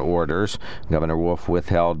shutdown orders. Governor Wolf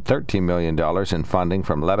withheld $13 million in funding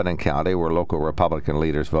from Lebanon County, where local Republican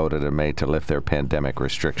leaders voted in May to lift their pandemic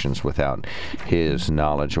restrictions without his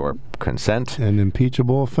knowledge or consent. An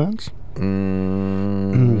impeachable offense? Well,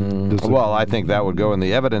 I think that would go in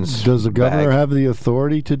the evidence. Does the governor have the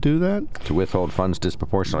authority to do that? To withhold funds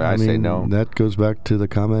disproportionately? I say no. That goes back to the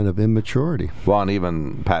comment of immaturity. Well, and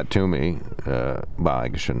even Pat Toomey, I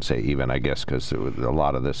shouldn't say even, I guess, because a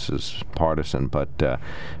lot of this is partisan, but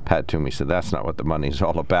Pat Toomey said that's not what the money's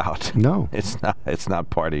all about. No. It's not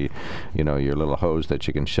part of, your little hose that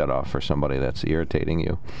you can shut off for somebody that's irritating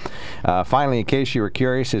you. Finally, in case you were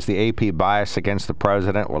curious, is the AP biased against the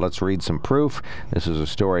president? Well, let's read some proof. This is a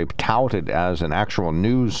story touted as an actual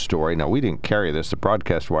news story. Now, we didn't carry this. The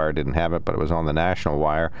Broadcast Wire didn't have it, but it was on the National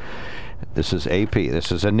Wire. This is AP.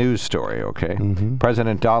 This is a news story, okay? Mm-hmm.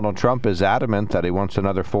 President Donald Trump is adamant that he wants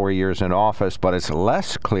another 4 years in office, but it's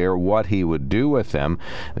less clear what he would do with them.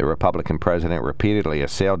 The Republican president repeatedly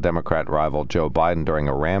assailed Democrat rival Joe Biden during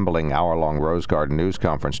a rambling hour-long Rose Garden news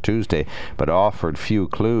conference Tuesday, but offered few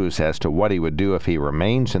clues as to what he would do if he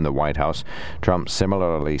remains in the White House. Trump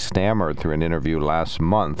similarly stammered through an interview last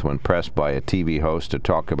month when pressed by a TV host to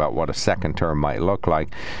talk about what a second term might look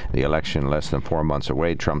like. The election less than 4 months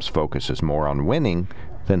away, Trump's focus is more on winning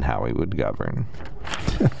than how he would govern.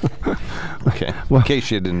 Okay, well, in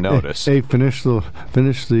case you didn't notice. A, finish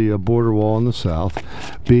the border wall in the South.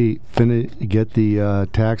 B, get the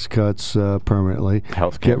tax cuts permanently.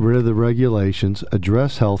 Healthcare. Get rid of the regulations.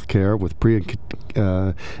 Address health care with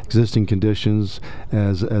pre-existing conditions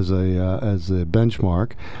as a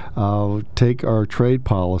benchmark. Take our trade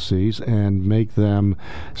policies and make them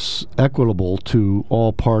equitable to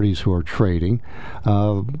all parties who are trading.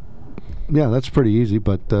 Yeah, that's pretty easy,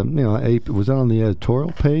 but, AP, was that on the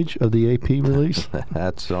editorial page of the AP release?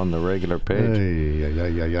 That's on the regular page.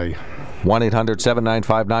 Ay.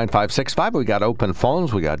 1-800-795-9565. We got open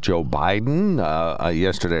phones. We got Joe Biden.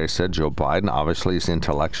 Yesterday I said Joe Biden obviously is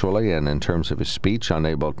intellectually and in terms of his speech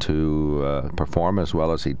unable to perform as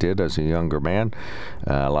well as he did as a younger man.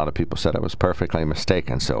 A lot of people said I was perfectly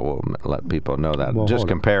mistaken, so we'll let people know that. Well, just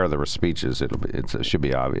compare the speeches. It should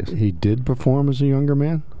be obvious. He did perform as a younger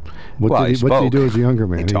man? What did he do as a younger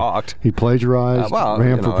man? He talked. He plagiarized,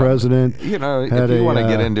 ran for president. If you want to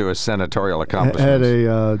get into his senatorial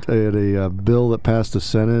accomplishments. Had a bill that passed the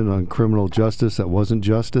Senate on criminal justice that wasn't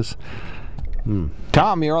justice.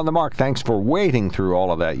 Tom, you're on the mark. Thanks for wading through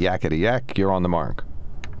all of that yakety-yak. You're on the mark.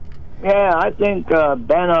 Yeah, I think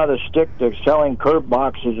Ben ought to stick to selling curb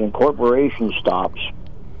boxes and corporation stops.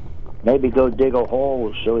 Maybe go dig a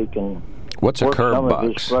hole so he can work some of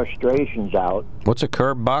his frustrations out. What's a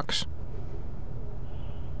curb box?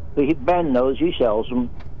 Ben knows. He sells them.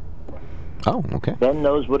 Oh, okay. Ben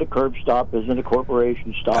knows what a curb stop is and a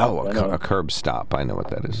corporation stop. Oh, a curb stop. I know what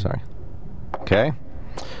that is. Sorry. Okay.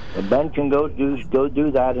 And Ben can go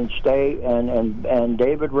do that and stay, and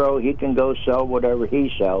David Rowe, he can go sell whatever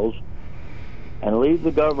he sells and leave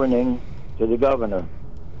the governing to the governor.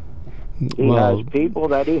 He has people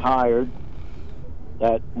that he hired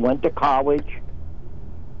that went to college,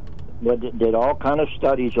 did all kind of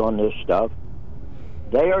studies on this stuff.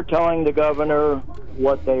 They are telling the governor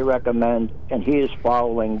what they recommend, and he is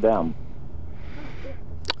following them.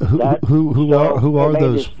 Who are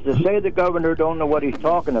those? To say the governor don't know what he's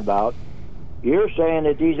talking about, you're saying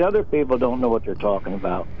that these other people don't know what they're talking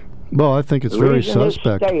about. Well, I think it's very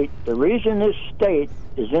suspect. The reason this state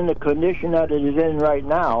is in the condition that it is in right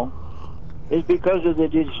now is because of the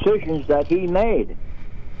decisions that he made.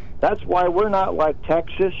 That's why we're not like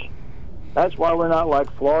Texas. That's why we're not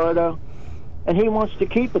like Florida. And he wants to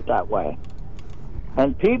keep it that way.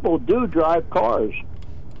 And people do drive cars.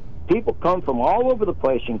 People come from all over the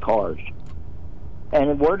place in cars.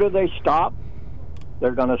 And where do they stop?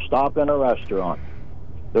 They're going to stop in a restaurant.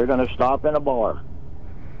 They're going to stop in a bar.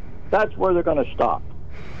 That's where they're going to stop.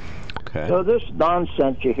 Okay. So this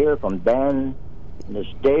nonsense you hear from Ben and this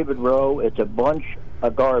David Rowe, it's a bunch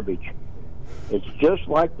of garbage. It's just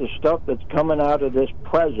like the stuff that's coming out of this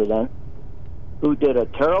president who did a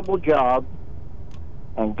terrible job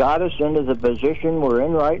and got us into the position we're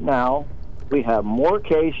in right now. We have more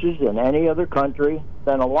cases than any other country,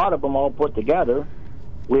 than a lot of them all put together.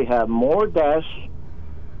 We have more deaths,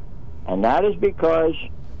 and that is because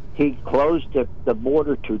he closed the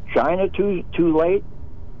border to China too late,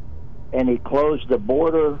 and he closed the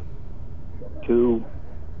border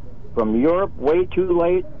from Europe way too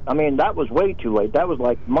late. I mean, that was way too late. That was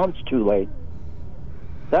like months too late.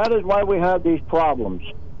 That is why we have these problems.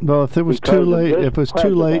 Well, if it was too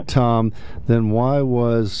late, Tom, then why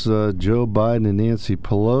was Joe Biden and Nancy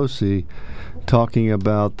Pelosi talking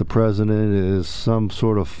about the president as some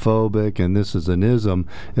sort of phobic and this is an ism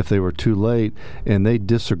if they were too late? And they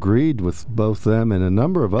disagreed with both them and a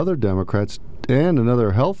number of other Democrats and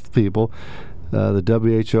another health people.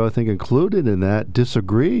 The WHO, I think, included in that,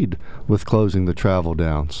 disagreed with closing the travel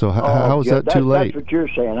down. So how is that too late? That's what you're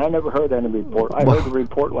saying. I never heard any report. I heard a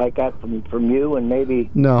report like that from you and maybe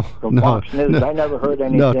from Fox News. I never heard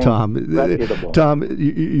anything reputable. Tom,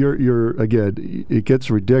 you're again, it gets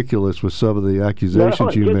ridiculous with some of the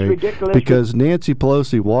accusations you made. Because Nancy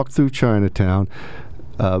Pelosi walked through Chinatown,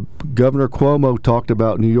 Governor Cuomo talked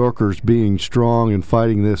about New Yorkers being strong and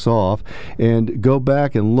fighting this off. And go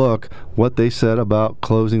back and look what they said about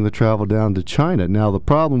closing the travel down to China. Now, the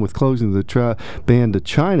problem with closing the ban to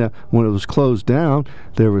China, when it was closed down,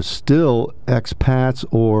 there was still expats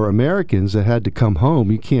or Americans that had to come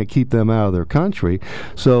home. You can't keep them out of their country.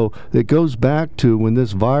 So it goes back to when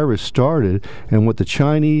this virus started and what the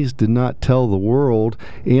Chinese did not tell the world,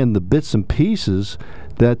 and the bits and pieces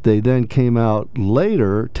that they then came out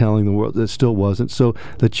later telling the world that still wasn't. So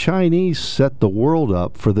the Chinese set the world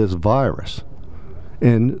up for this virus.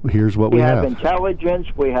 And here's what we have. We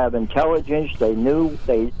have intelligence. They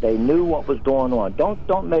knew what was going on.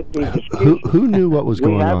 Don't make these excuses. Who knew what was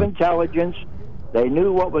going on? We have intelligence. They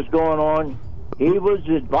knew what was going on. He was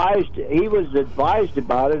advised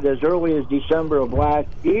about it as early as December of last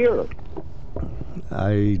year.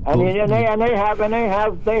 They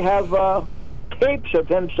have tapes of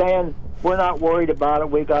him saying, "We're not worried about it.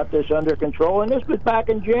 We got this under control." And this was back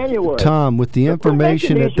in January. Tom, with the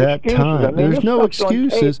information at that time, there's no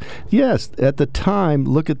excuses. Yes, at the time,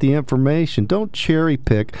 look at the information. Don't cherry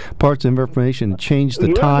pick parts of information and change the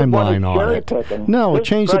timeline on it. No,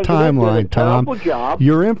 change the timeline, Tom.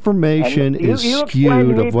 Your information is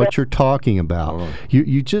skewed of what you're talking about. You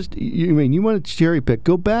want to cherry pick.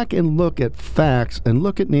 Go back and look at facts and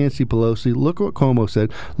look at Nancy Pelosi. Look what Cuomo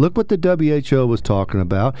said. Look what the WHO was talking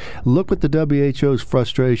about. Look what the WHO's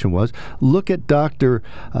frustration was. Look at Dr.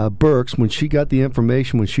 Birx when she got the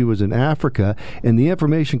information when she was in Africa, and the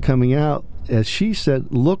information coming out, as she said,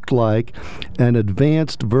 looked like an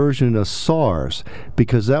advanced version of SARS,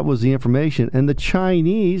 because that was the information. And the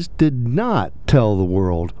Chinese did not tell the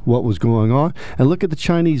world what was going on. And look at the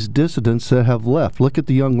Chinese dissidents that have left. Look at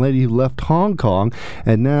the young lady who left Hong Kong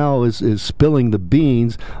and now is spilling the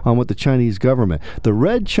beans on what the Chinese government. The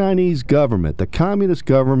red Chinese government, the communist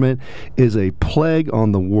government, is a plague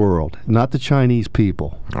on the world, not the Chinese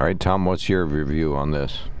people. All right, Tom, what's your review on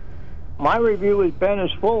this? My review is Ben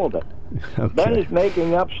is full of it. Okay. Ben is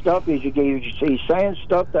making up stuff. He's saying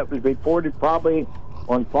stuff that was reported probably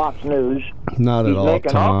on Fox News. Not at all, Tom. He's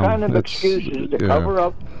making all kinds of excuses to cover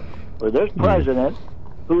up for this president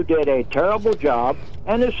who did a terrible job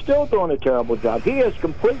and is still doing a terrible job. He has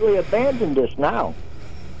completely abandoned this now.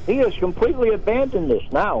 I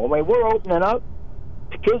mean, we're opening up.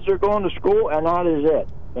 The kids are going to school, and that is it.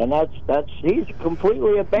 And he's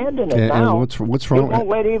completely abandoned it now. And what's wrong? He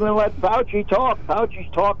won't even let Fauci talk. Fauci's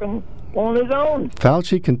talking on his own.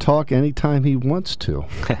 Fauci can talk anytime he wants to.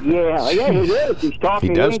 yeah, he is. He's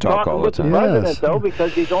talking. He does talk all the time. With the president, though,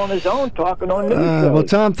 because he's on his own talking on news shows. Well,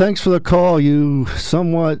 Tom, thanks for the call. You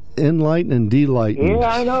somewhat enlighten and delighten. Yeah,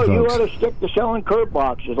 I know. Folks. You ought to stick to selling curb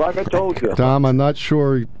boxes, like I told you. Tom, I'm not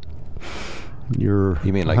sure. You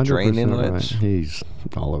mean like drain inlets? Right. He's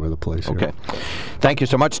all over the place here. Okay. Thank you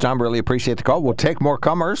so much, Tom. Really appreciate the call. We'll take more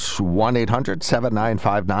comers.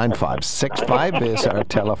 1-800-795-9565 is our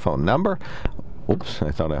telephone number. Oops, I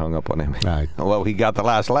thought I hung up on him. Right. Well, he got the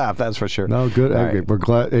last laugh, that's for sure. No, good. Right. We're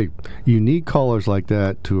glad. Hey, you need callers like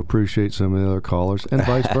that to appreciate some of the other callers, and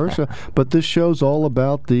vice versa. But this show's all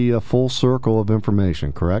about the full circle of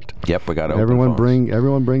information, correct? Yep, we got everyone bring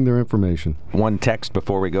their information. One text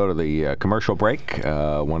before we go to the commercial break.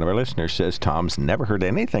 One of our listeners says Tom's never heard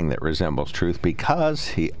anything that resembles truth because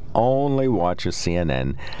he only watches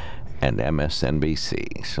CNN and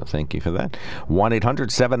MSNBC. So thank you for that.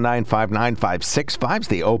 1-800-795-9565 is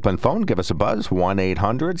the open phone. Give us a buzz.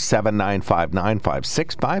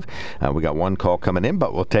 1-800-795-9565. We got one call coming in,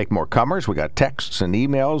 but we'll take more comers. We got texts and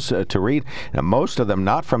emails to read. Now, most of them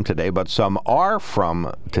not from today, but some are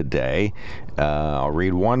from today. I'll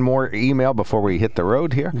read one more email before we hit the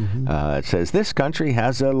road here. It says, this country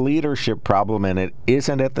has a leadership problem, and it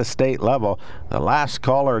isn't at the state level. The last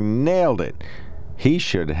caller nailed it. He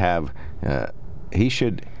should have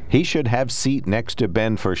seat next to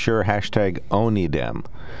Ben for sure. #Onidem.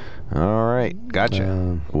 All right,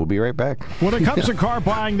 gotcha. We'll be right back. When it comes to car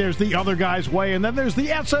buying, there's the other guy's way, and then there's the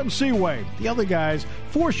SMC way. The other guys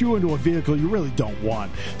force you into a vehicle you really don't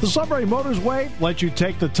want. The Sunbury Motors way lets you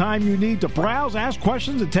take the time you need to browse, ask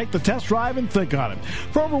questions, and take the test drive and think on it.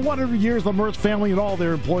 For over 100 years, the Mertz family and all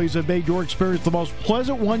their employees have made your experience the most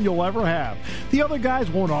pleasant one you'll ever have. The other guys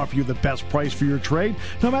won't offer you the best price for your trade,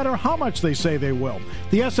 no matter how much they say they will.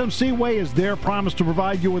 The SMC way is their promise to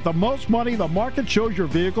provide you with the most money the market shows your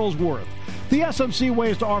vehicle is worth. The SMC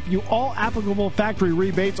way is to offer you all applicable factory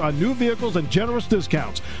rebates on new vehicles and generous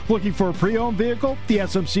discounts. Looking for a pre-owned vehicle? The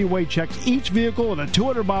SMC way checks each vehicle with a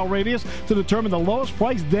 200-mile radius to determine the lowest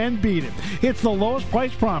price, then beat it. It's the lowest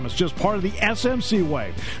price promise, just part of the SMC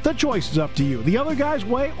way. The choice is up to you. The other guy's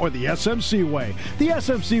way or the SMC way. The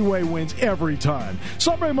SMC way wins every time.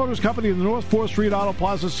 Sunbury Motors Company in the North 4th Street Auto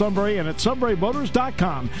Plaza, Sunbury, and at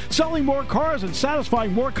sunburymotors.com. Selling more cars and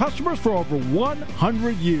satisfying more customers for over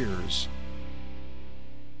 100 years.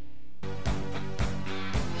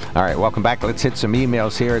 All right, welcome back. Let's hit some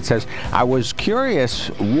emails here. It says, I was curious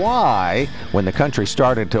why, when the country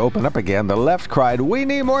started to open up again, the left cried, we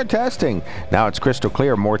need more testing. Now it's crystal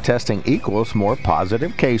clear more testing equals more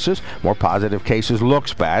positive cases. More positive cases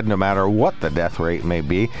looks bad, no matter what the death rate may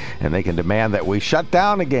be, and they can demand that we shut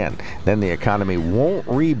down again. Then the economy won't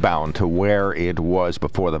rebound to where it was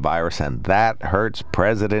before the virus, and that hurts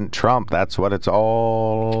President Trump. That's what it's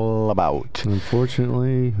all about.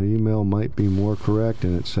 Unfortunately, the email might be more correct,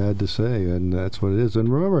 and it's sad to say, and that's what it is.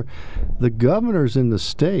 And remember, the governors in the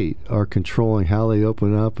state are controlling how they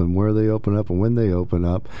open up and where they open up and when they open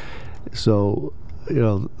up. So,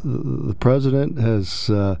 the president has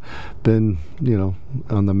been,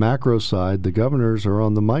 on the macro side. The governors are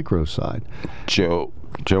on the micro side.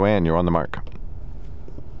 Joanne, you're on the mark.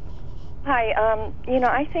 Hi.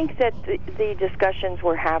 I think that the discussions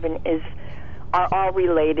we're having are all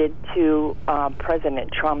related to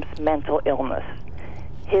President Trump's mental illness.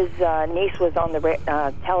 His niece was on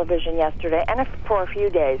the television yesterday, and for a few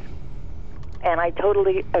days, and I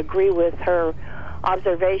totally agree with her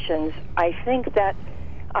observations. I think that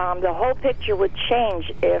the whole picture would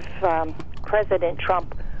change if President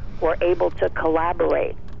Trump were able to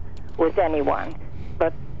collaborate with anyone.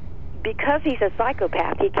 But because he's a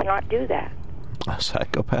psychopath, he cannot do that. A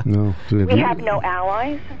psychopath? No. We have no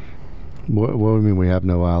allies. What do you mean we have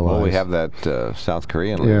no allies? Well, we have that South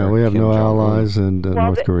Korean leader. Yeah, we have Kim no Jong-un. allies in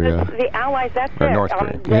North Korea. The allies, that's Or it. North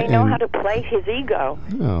Korea. They know how to play his ego.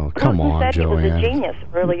 Oh, come on, said Joanne. he was a genius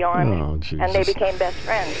early on, and they Jesus. became best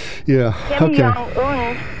friends. Yeah, Kim okay.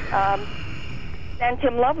 Jong-un sent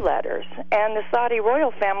him love letters, and the Saudi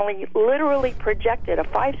royal family literally projected a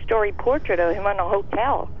 5-story portrait of him in a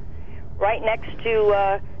hotel right next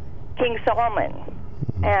to King Solomon.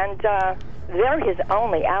 And they're his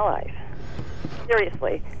only allies.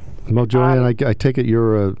 Seriously. Well, Joanne, I take it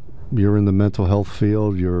you're in the mental health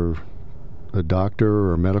field. You're a doctor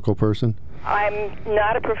or a medical person? I'm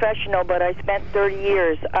not a professional, but I spent 30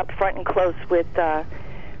 years up front and close with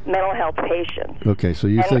mental health patients. Okay, so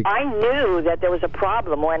you think... I knew that there was a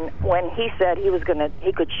problem when he said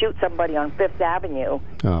he could shoot somebody on Fifth Avenue.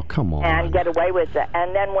 Oh, come on. And get away with it.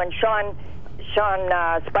 And then when Sean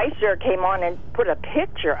Spicer came on and put a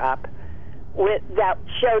picture up that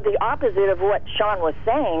showed the opposite of what Sean was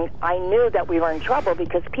saying, I knew that we were in trouble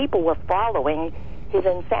because people were following his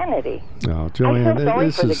insanity. Oh, Joanne,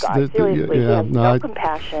 I feel sorry for the guy. Seriously, he has no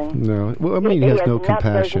compassion. No, well, I mean, he has no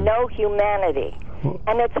compassion. There's no humanity.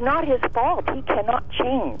 And it's not his fault. He cannot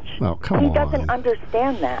change. Oh, come on. He doesn't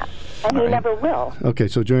understand that, and he never will. Okay,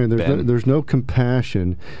 so Joanne, there's no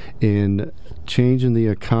compassion in changing the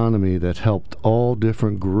economy that helped all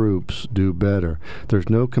different groups do better. There's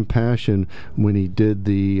no compassion when he did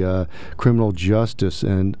the criminal justice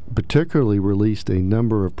and particularly released a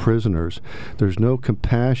number of prisoners. There's no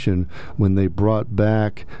compassion when they brought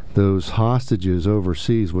back those hostages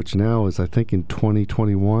overseas, which now is, I think, in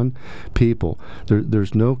 2021 people.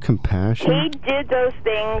 There's no compassion. He did those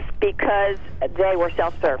things because they were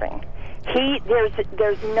self-serving.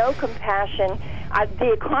 There's no compassion.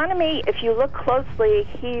 The economy, if you look closely,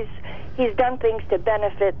 he's done things to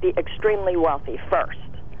benefit the extremely wealthy first.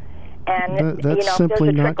 And that's simply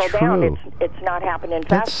if there's a not trickle true. down, it's not happening fast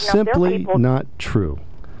That's enough. simply not true.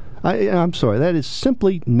 I'm sorry, that is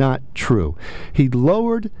simply not true. He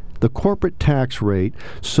lowered the corporate tax rate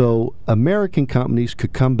so American companies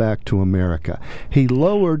could come back to America. He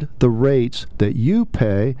lowered the rates that you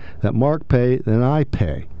pay, that Mark pay, that I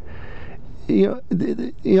pay.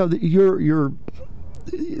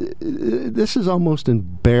 This is almost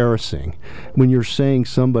embarrassing when you're saying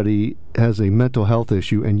somebody has a mental health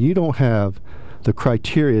issue and you don't have the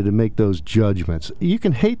criteria to make those judgments. You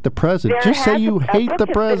can hate the president. Just say you hate the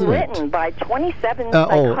president. Written by 27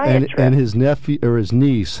 psychiatrists. And his nephew or his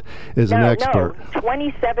niece is an expert. No,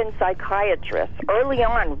 27 psychiatrists early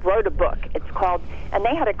on wrote a book. It's called, and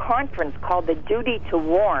they had a conference called The Duty to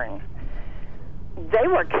Warn. They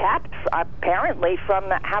were kept, apparently, from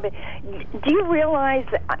having... Do you realize,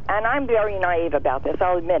 and I'm very naive about this,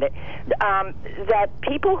 I'll admit it, that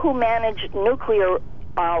people who manage nuclear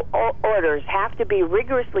orders have to be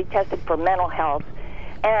rigorously tested for mental health,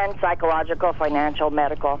 and psychological, financial,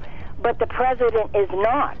 medical. But the president is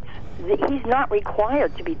not. He's not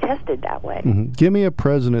required to be tested that way. Mm-hmm. Give me a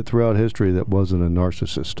president throughout history that wasn't a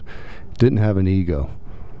narcissist, didn't have an ego.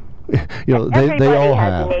 They all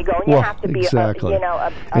have an ego, and you have to be exactly.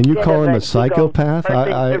 And you call him a psychopath?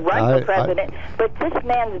 I run for president. But this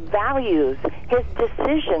man's values, his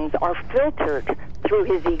decisions are filtered through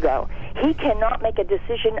his ego. He cannot make a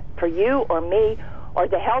decision for you or me or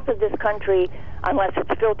the health of this country unless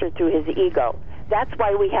it's filtered through his ego. That's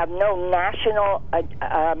why we have no national,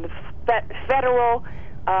 federal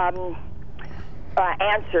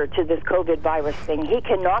answer to this COVID virus thing. He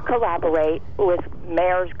cannot collaborate with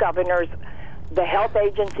mayors, governors, the health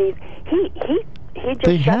agencies. He just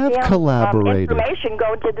they have collaborated. Information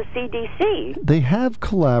going to the CDC. They have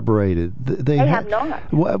collaborated. They have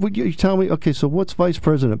not. Would you tell me? Okay, so what's Vice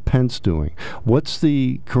President Pence doing? What's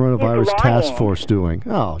the coronavirus task force doing?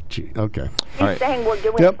 Oh, gee. Okay. He's saying we're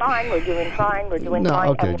doing fine. We're doing fine. We're doing fine.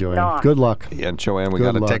 Okay, Joanne. Good luck. Yeah, Joanne, we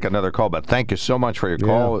got to take another call, but thank you so much for your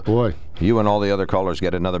call. Yeah, boy. You and all the other callers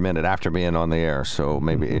get another minute after being on the air, so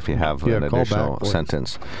maybe if you have an additional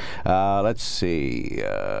sentence. Let's see.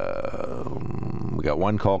 We got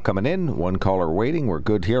one call coming in, one caller waiting. We're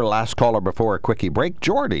good here. Last caller before a quickie break.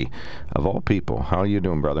 Jordy, of all people. How are you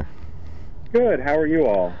doing, brother? Good. How are you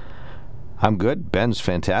all? I'm good. Ben's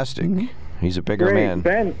fantastic. He's a bigger man.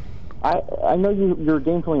 Ben, I know you're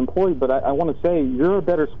gainfully employed, but I want to say you're a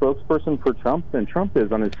better spokesperson for Trump than Trump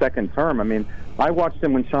is on his second term. I mean, I watched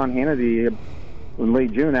him when Sean Hannity, in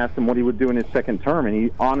late June, asked him what he would do in his second term, and he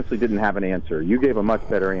honestly didn't have an answer. You gave a much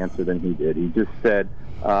better answer than he did. He just said,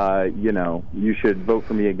 you should vote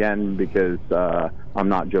for me again because I'm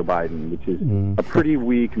not Joe Biden, which is a pretty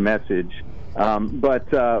weak message.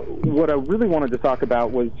 But what I really wanted to talk about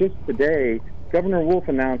was just today, Governor Wolf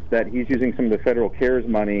announced that he's using some of the federal CARES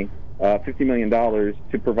money, $50 million,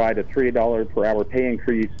 to provide a $3 per hour pay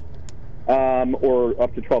increase or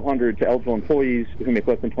up to $1,200 to eligible employees who make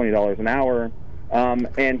less than $20 an hour.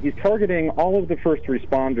 And he's targeting all of the first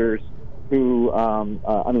responders who,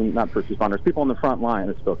 not first responders, people on the front line.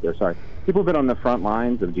 I spoke there, sorry. People who've been on the front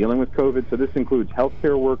lines of dealing with COVID. So this includes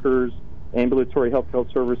healthcare workers, ambulatory health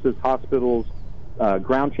services, hospitals,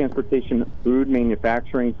 ground transportation, food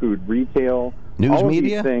manufacturing, food retail, news all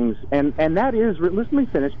media, of these things. And that is, let me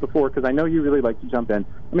finish before, because I know you really like to jump in.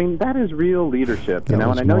 I mean, that is real leadership, and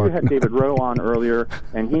I know you had David Rowe on earlier,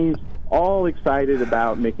 and he's all excited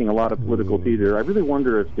about making a lot of political theater. I really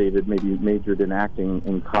wonder if David maybe majored in acting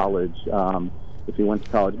in college, if he went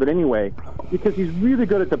to college. But anyway, because he's really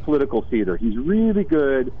good at the political theater. He's really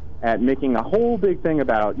good at making a whole big thing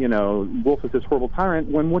about, Wolf is this horrible tyrant,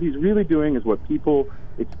 when what he's really doing is what people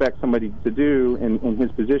expect somebody to do in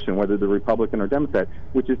his position, whether they're Republican or Democrat,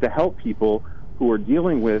 which is to help people who are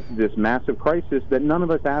dealing with this massive crisis that none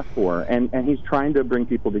of us asked for, and he's trying to bring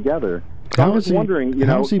people together. So I was wondering, can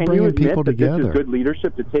you admit that this is good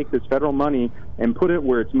leadership to take this federal money and put it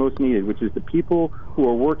where it's most needed, which is the people who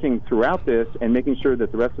are working throughout this and making sure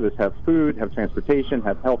that the rest of us have food, have transportation,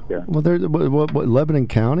 have health care? Well, what Lebanon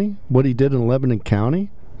County? What he did in Lebanon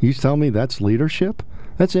County? You tell me that's leadership?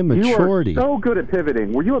 That's immaturity. You are so good at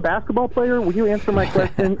pivoting. Were you a basketball player? Will you answer my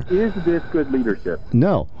question? Is this good leadership?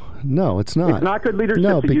 No, it's not. It's not good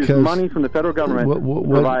leadership to use money from the federal government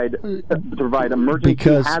to provide emergency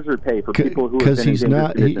hazard pay for people who have been in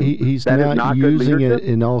dangerous conditions. He's not using it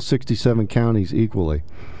in all 67 counties equally.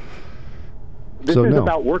 This is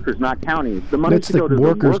about workers, not counties. The money should go to the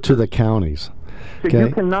workers to the counties. So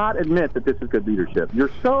you cannot admit that this is good leadership.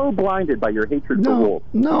 You're so blinded by your hatred for Wolf.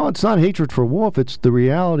 No, it's not hatred for Wolf. It's the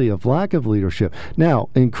reality of lack of leadership. Now,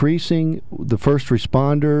 increasing the first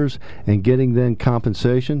responders and getting them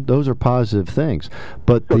compensation, those are positive things.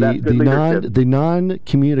 But the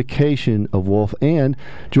non-communication of Wolf, and,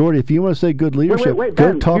 Jordy, if you want to say good leadership,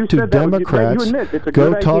 go talk to Democrats.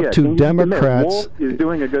 Go talk to Democrats. Wolf is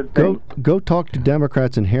doing a good thing. Go talk to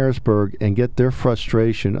Democrats in Harrisburg and get their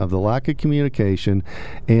frustration of the lack of communication.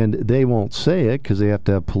 And they won't say it because they have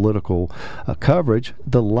to have political coverage.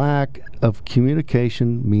 The lack of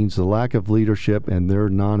communication means the lack of leadership and their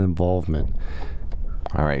non-involvement.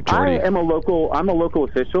 All right, Jordy. I'm a local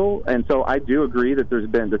official, and so I do agree that there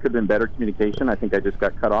could have been better communication. I think I just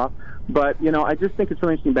got cut off. But, I just think it's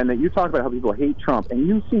really interesting, Ben, that you talk about how people hate Trump, and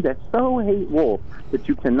you seem to so hate Wolf that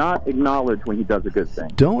you cannot acknowledge when he does a good thing.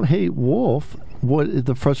 Don't hate Wolf. What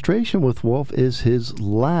the frustration with Wolf is his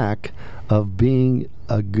lack of being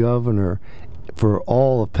a governor for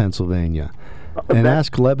all of Pennsylvania. And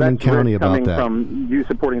ask Lebanon County about that. From you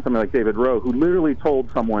supporting someone like David Rowe, who literally told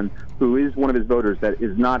someone who is one of his voters that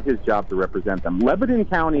is not his job to represent them. Lebanon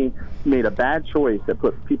County made a bad choice that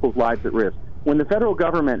put people's lives at risk. when the federal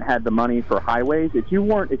government had the money for highways, if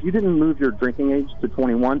you didn't move your drinking age to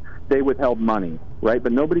 21, they withheld money, right?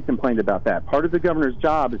 But nobody complained about that. Part of the governor's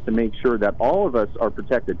job is to make sure that all of us are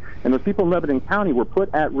protected. And those people in Lebanon County were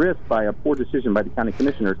put at risk by a poor decision by the county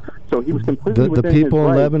commissioners. So he was completely within his rights. The people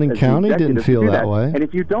in Lebanon County didn't feel that way. And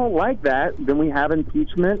if you don't like that, then we have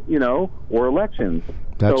impeachment, or elections.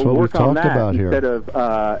 That's what we've talked about here.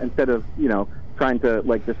 Instead of trying to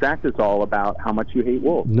distract us all about how much you hate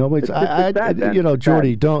wolves. No,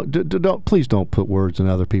 Jordy, please don't put words in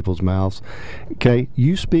other people's mouths. Okay,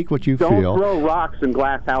 you speak what you feel. Don't throw rocks in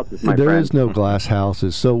glass houses, my friend. There is no glass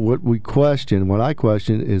houses. So what I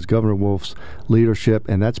question is Governor Wolf's leadership,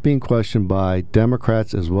 and that's being questioned by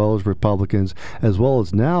Democrats as well as Republicans, as well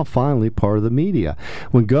as now finally part of the media.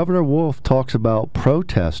 When Governor Wolf talks about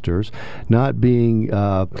protesters not being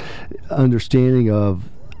understanding of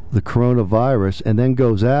the coronavirus and then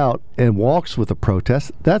goes out and walks with a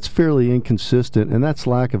protest, that's fairly inconsistent, and that's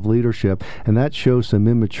lack of leadership, and that shows some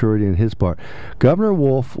immaturity on his part. Governor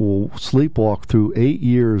Wolf will sleepwalk through 8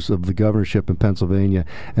 years of the governorship in Pennsylvania,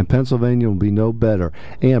 and Pennsylvania will be no better.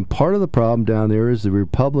 And part of the problem down there is the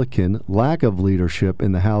Republican lack of leadership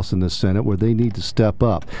in the House and the Senate, where they need to step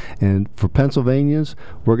up. And for Pennsylvanians,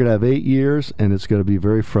 we're going to have 8 years, and it's going to be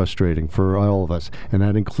very frustrating for all of us. And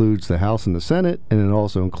that includes the House and the Senate, and it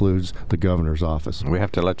also includes the governor's office. We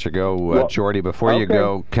have to let you go, Jordy. Before you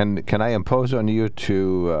go, can I impose on you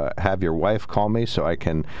to have your wife call me so I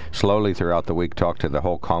can slowly throughout the week talk to the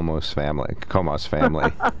whole Komos family?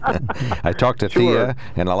 I talked to Thea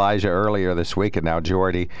and Elijah earlier this week, and now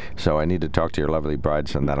Jordy. So I need to talk to your lovely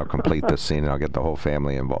brides, and that'll complete the scene, and I'll get the whole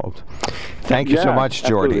family involved. Thank you so much,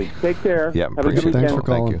 Jordy. Absolutely. Take care. Yeah, appreciate it. Thanks for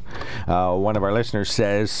calling. Thank you. One of our listeners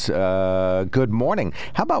says, good morning.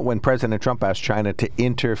 How about when President Trump asked China to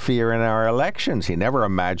interfere in our elections? He never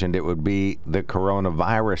imagined it would be the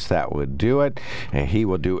coronavirus that would do it. And he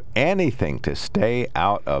will do anything to stay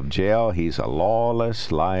out of jail. He's a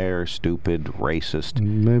lawless, liar, stupid, racist.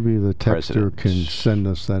 Maybe the texter can send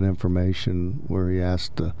us that information where he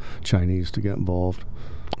asked the Chinese to get involved.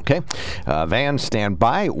 Okay. Van, stand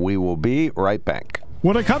by. We will be right back.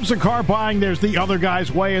 When it comes to car buying, there's the other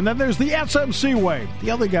guy's way, and then there's the SMC way. The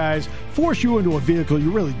other guys force you into a vehicle you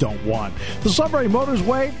really don't want. The Sunbury Motors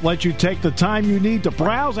way lets you take the time you need to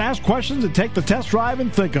browse, ask questions, and take the test drive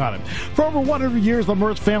and think on it. For over 100 years, the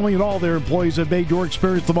Mertz family and all their employees have made your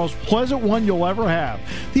experience the most pleasant one you'll ever have.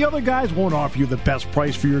 The other guys won't offer you the best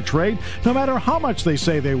price for your trade, no matter how much they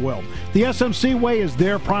say they will. The SMC way is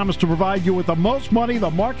their promise to provide you with the most money the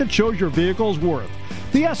market shows your vehicle is worth.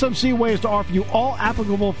 The SMC way is to offer you all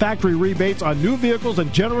applicable factory rebates on new vehicles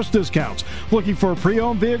and generous discounts. Looking for a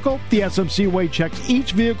pre-owned vehicle? The SMC way checks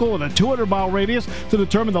each vehicle in a 200-mile radius to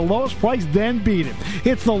determine the lowest price, then beat it.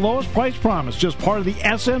 It's the lowest price promise, just part of the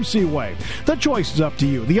SMC way. The choice is up to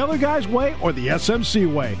you, the other guy's way or the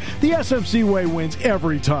SMC way. The SMC way wins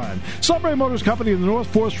every time. Sunbury Motors Company in the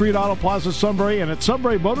North 4th Street Auto Plaza, Sunbury, and at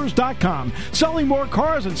sunburymotors.com. Selling more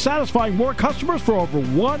cars and satisfying more customers for over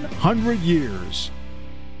 100 years.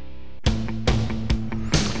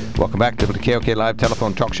 Welcome back to the KOK Live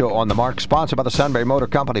Telephone Talk Show on the Mark, sponsored by the Sunbury Motor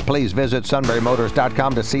Company. Please visit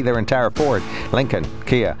sunburymotors.com to see their entire Ford, Lincoln,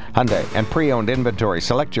 Kia, Hyundai, and pre-owned inventory.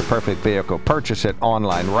 Select your perfect vehicle. Purchase it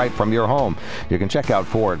online right from your home. You can check out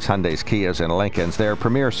Fords, Hyundais, Kias, and Lincolns. They're a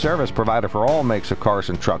premier service provider for all makes of cars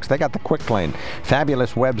and trucks. They got the Quick Lane,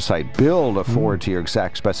 fabulous website. Build a Ford to your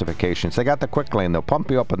exact specifications. They got the Quick Lane. They'll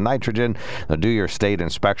pump you up with nitrogen. They'll do your state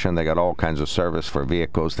inspection. They got all kinds of service for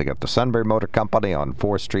vehicles. They got the Sunbury Motor Company on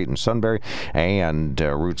 4th Street in Sunbury, and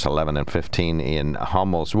routes 11 and 15 in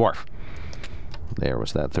Hummel's Wharf. There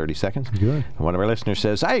was that 30 seconds. Good. One of our listeners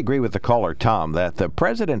says, I agree with the caller, Tom, that the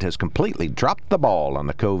president has completely dropped the ball on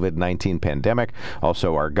the COVID-19 pandemic.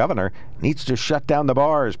 Also, our governor needs to shut down the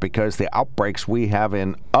bars because the outbreaks we have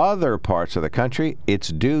in other parts of the country, it's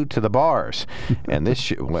due to the bars. And this,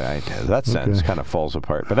 that sentence kind of falls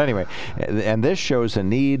apart. But anyway, and this shows a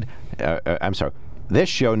need, this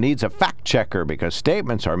show needs a fact checker because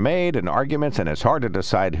statements are made and arguments, and it's hard to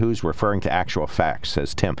decide who's referring to actual facts,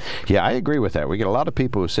 says Tim. Yeah, I agree with that. We get a lot of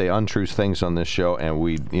people who say untrue things on this show, and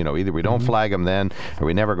we, either we don't flag them then, or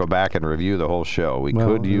we never go back and review the whole show. We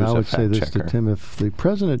could use a fact checker. I would say this to Tim: if the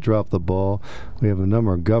president dropped the ball, we have a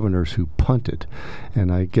number of governors who punted, and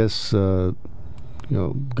I guess Governor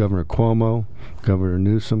Cuomo, Governor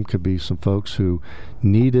Newsom could be some folks who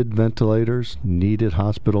needed ventilators, needed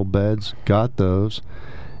hospital beds, got those,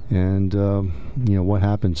 and what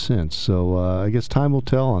happened since. So I guess time will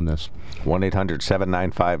tell on this.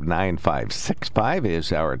 1-800-795-9565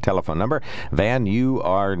 is our telephone number. Van, you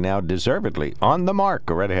are now deservedly on the mark.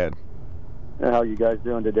 Go right ahead. How are you guys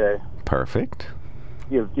doing today? Perfect.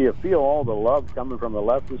 Do you feel all the love coming from the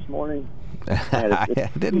left this morning? I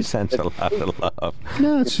didn't sense a lot of love.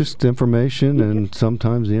 No, it's just information, and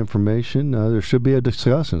sometimes the information, there should be a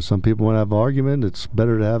discussion. Some people want to have an argument. It's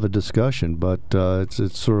better to have a discussion, but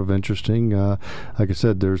it's sort of interesting. Like I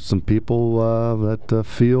said, there's some people that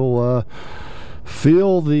feel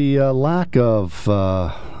the lack of,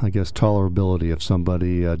 I guess, tolerability if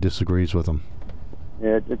somebody disagrees with them.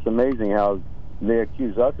 Yeah, it's amazing how they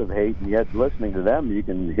accuse us of hate, and yet listening to them, you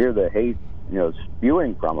can hear the hate,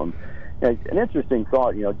 spewing from them. And an interesting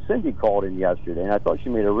thought, Cindy called in yesterday, and I thought she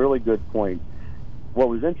made a really good point. What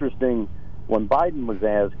was interesting, when Biden was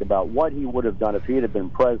asked about what he would have done if he had been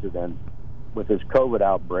president with his COVID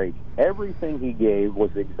outbreak, everything he gave was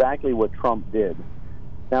exactly what Trump did.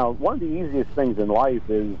 Now, one of the easiest things in life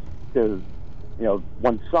is to,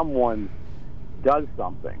 when someone does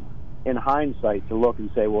something, in hindsight, to look and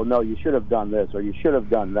say, well, no, you should have done this or you should have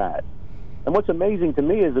done that. And what's amazing to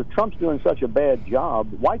me is if Trump's doing such a bad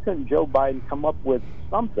job, why couldn't Joe Biden come up with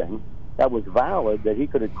something that was valid that he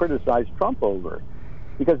could have criticized Trump over?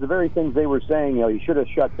 Because the very things they were saying, you should have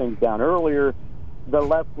shut things down earlier, the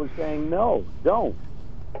left was saying, no, don't.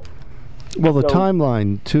 Well, the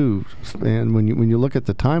timeline too, and when you look at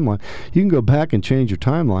the timeline, you can go back and change your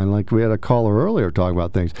timeline. Like we had a caller earlier talking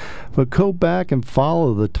about things, but go back and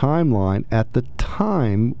follow the timeline at the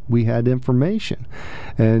time we had information.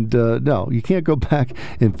 And no, you can't go back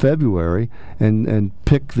in February and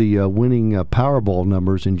pick the winning Powerball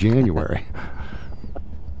numbers in January.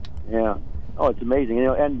 Yeah. Oh, it's amazing.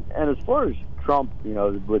 And as far as Trump,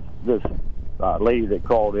 with this lady that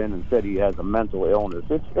called in and said he has a mental illness.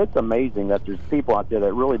 It's amazing that there's people out there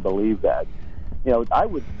that really believe that. I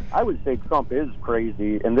would say Trump is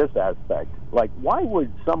crazy in this aspect. Like, why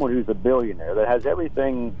would someone who's a billionaire that has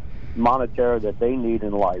everything monetary that they need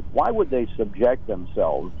in life, why would they subject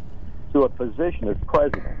themselves to a position as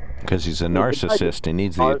president? Because he's a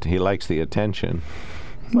narcissist. He likes the attention.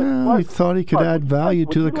 No, he thought he could add value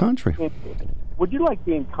to the country. Would you like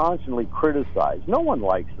being constantly criticized? No one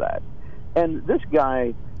likes that. And this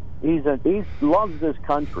guy, he loves this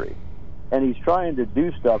country, and he's trying to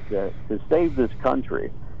do stuff to save this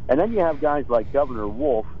country. And then you have guys like Governor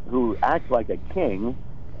Wolf, who act like a king,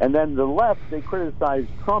 and then the left, they criticize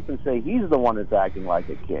Trump and say he's the one that's acting like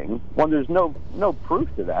a king, when there's no proof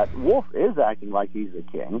to that. Wolf is acting like he's a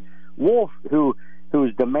king. Wolf, who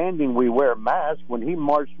is demanding we wear masks, when he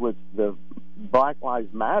marched with the Black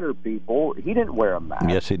Lives Matter people, he didn't wear a mask.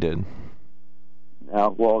 Yes, he did.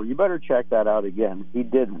 Well, you better check that out again. He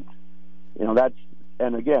didn't.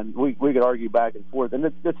 And again, we could argue back and forth. And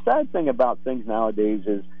the sad thing about things nowadays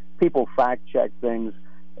is people fact check things,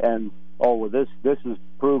 and this is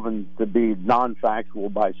proven to be non-factual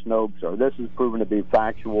by Snopes, or this is proven to be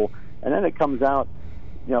factual, and then it comes out.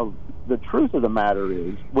 The truth of the matter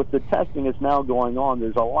is, with the testing that's now going on,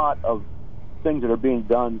 there's a lot of things that are being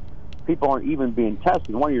done. People aren't even being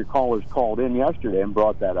tested. One of your callers called in yesterday and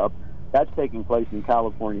brought that up. That's taking place in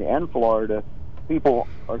California and Florida. People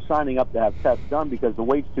are signing up to have tests done because the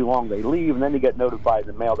wait's too long. They leave, and then they get notified in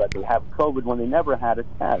the mail that they have COVID when they never had a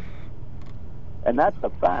test. And that's a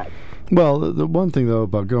fact. Well, the one thing, though,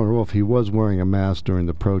 about Governor Wolf, he was wearing a mask during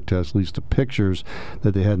the protest, at least the pictures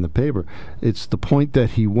that they had in the paper. It's the point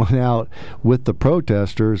that he went out with the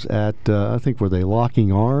protesters at, I think, were they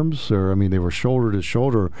locking arms? They were shoulder to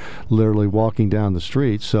shoulder, literally walking down the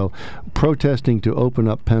street. So protesting to open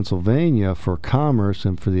up Pennsylvania for commerce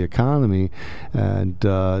and for the economy, and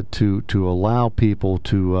to allow people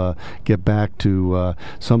to get back to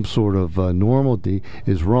some sort of normality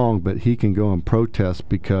is wrong, but he can go and protest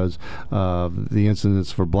because the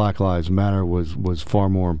incidents for Black Lives Matter was far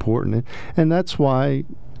more important, and that's why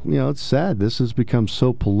it's sad. This has become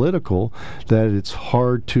so political that it's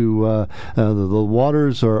hard to the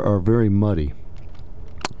waters are very muddy.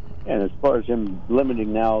 And as far as him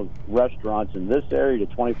limiting now restaurants in this area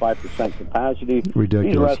to 25% capacity,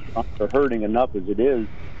 ridiculous. These restaurants are hurting enough as it is,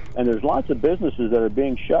 and there's lots of businesses that are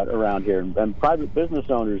being shut around here, and private business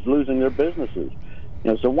owners losing their businesses.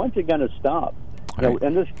 So when's it going to stop?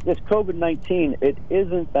 And this COVID-19, it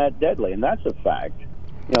isn't that deadly, and that's a fact.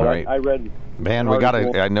 Right. I read. Man, we got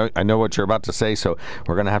to. I know what you're about to say, so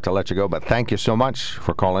we're going to have to let you go. But thank you so much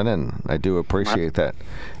for calling in. I do appreciate that.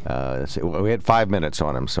 We had 5 minutes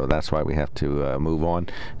on him, so that's why we have to move on.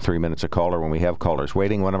 3 minutes a caller when we have callers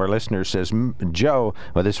waiting. One of our listeners says, Joe.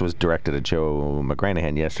 Well, this was directed at Joe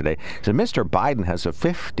McGranahan yesterday. Said Mr. Biden has a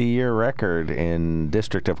 50-year record in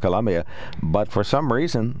District of Columbia, but for some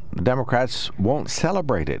reason the Democrats won't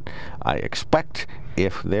celebrate it. I expect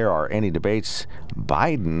if there are any debates,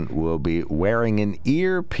 Biden will be wearing an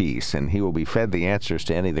earpiece, and he will be fed the answers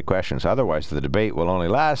to any of the questions. Otherwise, the debate will only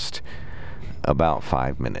last about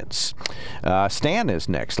 5 minutes. Stan is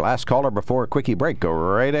next. Last caller before a quickie break. Go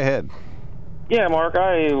right ahead. Yeah, Mark,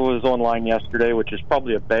 I was online yesterday, which is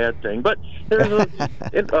probably a bad thing, but there's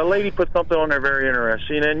a lady put something on there very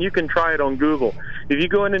interesting, and you can try it on Google. If you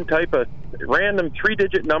go in and type a random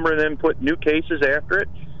 3-digit number and then put new cases after it,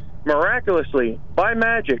 miraculously, by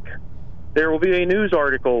magic, there will be a news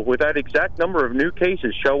article with that exact number of new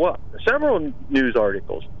cases show up. Several news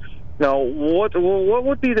articles. Now, what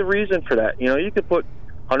would be the reason for that? You could put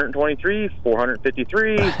 123,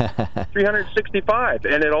 453, 365,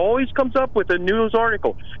 and it always comes up with a news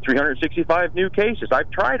article. 365 new cases. I've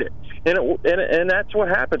tried it, and that's what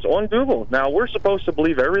happens on Google. Now, we're supposed to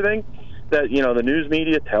believe everything that the news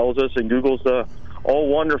media tells us, and Google's the all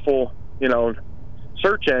wonderful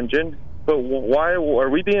search engine. But why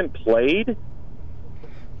are we being played?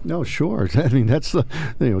 No, sure. I mean, that's the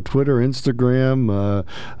Twitter, Instagram,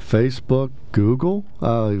 Facebook, Google,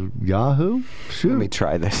 Yahoo. Shoot. Let me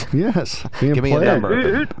try this. Yes, give me a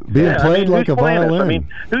number. Being played like a violin. I mean,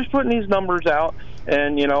 who's putting these numbers out?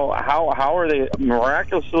 And how are they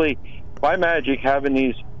miraculously, by magic, having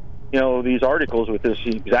these these articles with this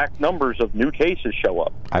exact numbers of new cases show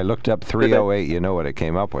up? I looked up 308. You know what it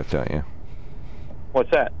came up with, don't you?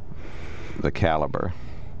 What's that? The caliber.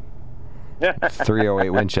 308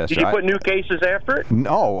 Winchester. Did you put new cases after it?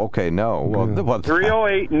 No. Okay. No. Well,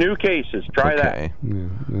 308 new cases. Try that. Yeah.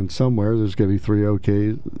 And somewhere there's going to be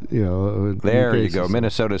 30 there you go.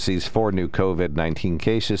 Minnesota sees 4 new COVID-19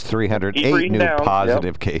 cases, 308 new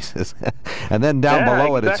positive cases, and then down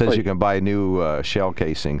below it says you can buy new shell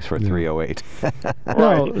casings for 308. Right.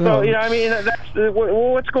 So I mean, that's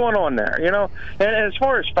what's going on there. And as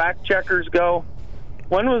far as fact checkers go,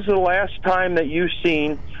 when was the last time that you've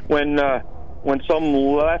seen when some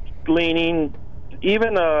left-leaning,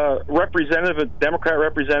 even a Democrat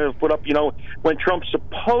representative put up, when Trump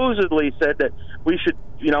supposedly said that we should,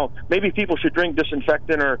 maybe people should drink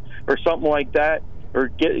disinfectant or something like that, or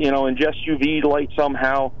get, ingest UV light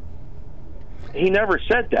somehow. He never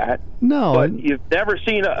said that. No. But you've never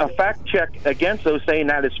seen a fact check against those saying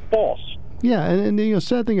that is false. Yeah, and the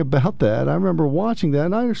sad thing about that, I remember watching that,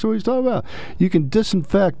 and I understood what he's talking about. You can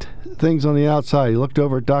disinfect things on the outside. He looked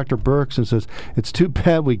over at Dr. Birx and says, it's too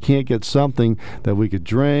bad we can't get something that we could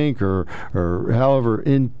drink or however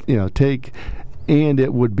take, and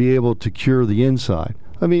it would be able to cure the inside.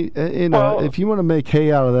 I mean, if you want to make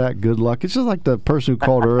hay out of that, good luck. It's just like the person who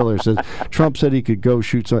called earlier says Trump said he could go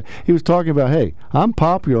shoot somebody. He was talking about, hey, I'm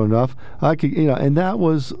popular enough, I could, and that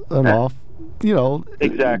was an off.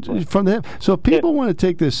 Exactly from them. So if people want to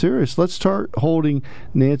take this serious, let's start holding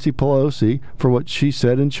Nancy Pelosi for what she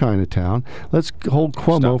said in Chinatown. Let's hold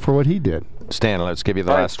Cuomo for what he did. Stan, let's give you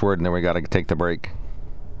the last word, and then we got to take the break.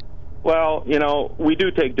 Well, we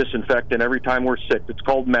do take disinfectant every time we're sick. It's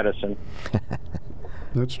called medicine.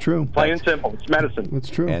 That's true. Plain and simple. It's medicine. That's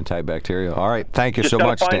true. Antibacterial. All right. Thank you Just so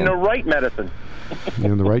much, Stan. Stan. Find the right medicine.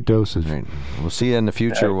 And the right dosage. Right. We'll see you in the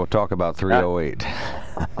future. Right. We'll talk about 308.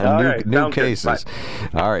 New cases.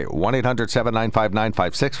 All right.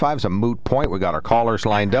 1-800-795-9565 is a moot point. We got our callers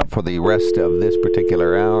lined up for the rest of this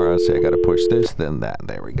particular hour. I'll say I got to push this, then that.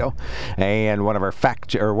 There we go. And one of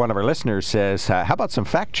our listeners says, how about some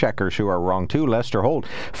fact checkers who are wrong too? Lester Holt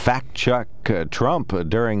fact check Trump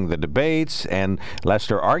during the debates, and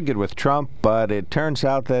Lester argued with Trump, but it turns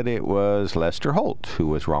out that it was Lester Holt who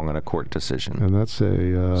was wrong on a court decision. And that's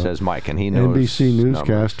says Mike, and he knows NBC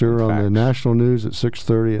newscaster on the national news at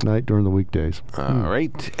 6:30 at night during the weekdays. All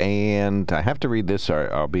right, and I have to read this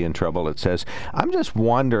or I'll be in trouble. It says, I'm just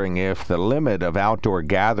wondering if the limit of outdoor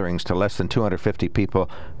gatherings to less than 250 people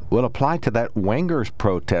will apply to that Wenger's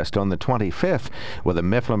protest on the 25th. Will the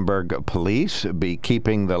Mifflinburg police be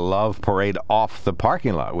keeping the Love Parade off the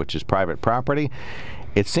parking lot, which is private property?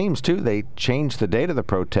 It seems, too, they changed the date of the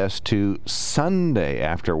protest to Sunday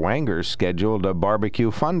after Wenger's scheduled a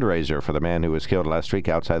barbecue fundraiser for the man who was killed last week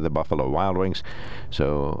outside the Buffalo Wild Wings.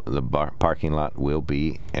 So the parking lot will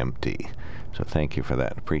be empty. So thank you for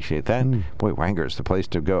that. Appreciate that. Boy, Wenger's the place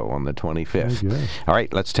to go on the 25th. All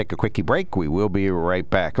right, let's take a quickie break. We will be right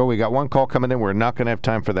back. Oh, we got one call coming in. We're not going to have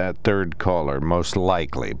time for that third caller, most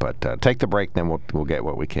likely. But take the break, then we'll get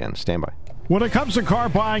what we can. Stand by. When it comes to car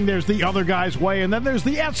buying, there's the other guy's way, and then there's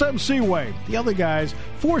the SMC way. The other guys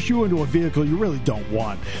force you into a vehicle you really don't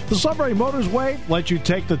want. The Sunbury Motors way lets you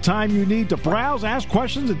take the time you need to browse, ask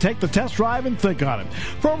questions, and take the test drive and think on it.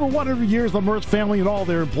 For over 100 years, the Mertz family and all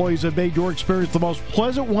their employees have made your experience the most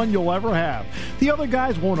pleasant one you'll ever have. The other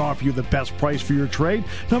guys won't offer you the best price for your trade,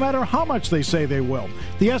 no matter how much they say they will.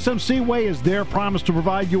 The SMC way is their promise to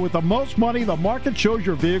provide you with the most money the market shows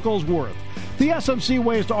your vehicle is worth. The SMC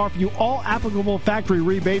way is to offer you all applicable factory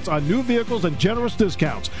rebates on new vehicles and generous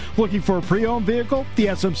discounts. Looking for a pre-owned vehicle? The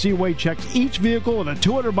SMC way checks each vehicle in a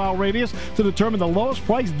 200-mile radius to determine the lowest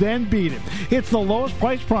price, then beat it. It's the lowest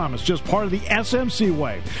price promise, just part of the SMC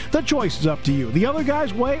way. The choice is up to you, the other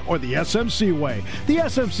guy's way or the SMC way. The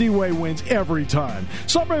SMC way wins every time.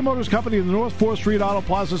 Sunbury Motors Company in the North 4th Street Auto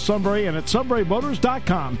Plaza, Sunbury, and at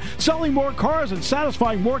sunburymotors.com. Selling more cars and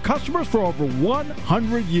satisfying more customers for over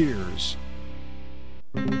 100 years.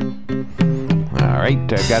 All right,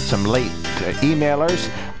 got some late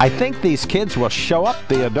emailers. I think these kids will show up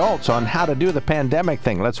the adults on how to do the pandemic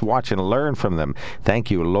thing. Let's watch and learn from them.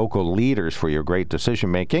 Thank you, local leaders, for your great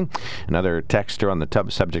decision-making. Another texter on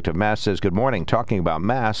the subject of masks says, good morning. Talking about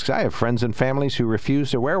masks, I have friends and families who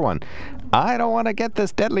refuse to wear one. I don't want to get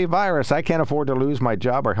this deadly virus. I can't afford to lose my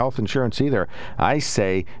job or health insurance either. I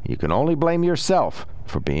say you can only blame yourself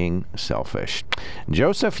for being selfish.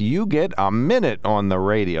 Joseph, you get a minute on the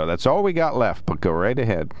radio. That's all we got left, but go right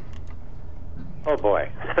ahead. Oh, boy.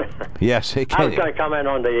 Yes. I was going to comment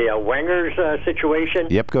on the Wengers situation.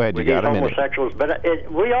 Yep, go ahead. You got a minute. Homosexuals, but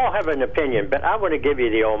we all have an opinion, but I want to give you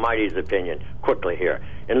the Almighty's opinion quickly here.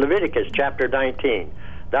 In Leviticus chapter 19,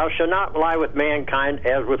 thou shalt not lie with mankind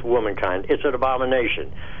as with womankind. It's an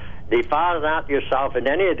abomination. Defile not yourself in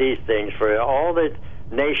any of these things, for all the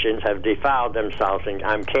nations have defiled themselves, and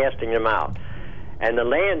I'm casting them out. And the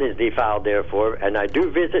land is defiled, therefore, and I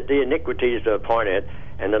do visit the iniquities upon it,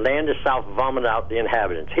 and the land itself vomit out the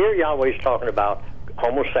inhabitants. Here Yahweh's talking about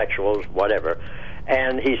homosexuals, whatever,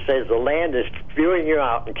 and he says the land is spewing you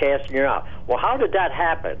out and casting you out. Well, how did that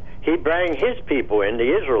happen? He brought his people in,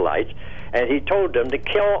 the Israelites, and he told them to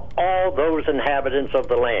kill all those inhabitants of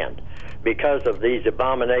the land because of these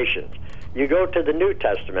abominations. You go to the New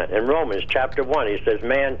Testament in Romans chapter 1, he says,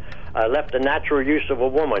 man left the natural use of a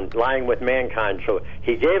woman lying with mankind. So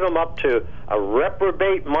he gave them up to a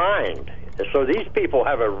reprobate mind. So these people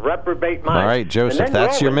have a reprobate mind. All right, Joseph, that's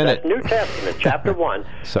Romans, your minute. New Testament chapter 1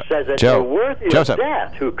 says that they're worthy of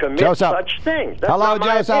death who commit such things. That's Hello, not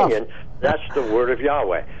my Joseph. opinion. That's the word of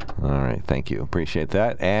Yahweh. All right, thank you. Appreciate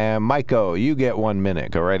that. And Michael, you get 1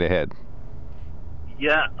 minute. Go right ahead.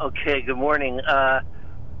 Yeah, okay, good morning.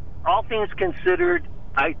 All things considered,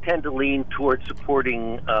 I tend to lean towards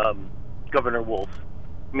supporting Governor Wolf.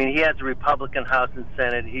 I mean, he has a Republican House and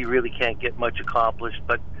Senate. He really can't get much accomplished,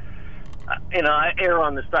 but, I err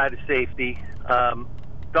on the side of safety.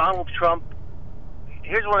 Donald Trump,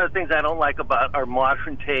 here's one of the things I don't like about our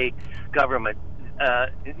modern-day government.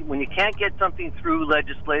 When you can't get something through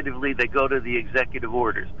legislatively, they go to the executive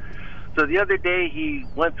orders. So the other day, he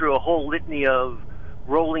went through a whole litany of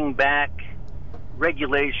rolling back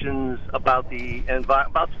regulations about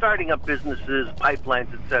about starting up businesses,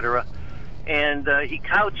 pipelines, etc. And he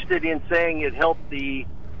couched it in saying it helped the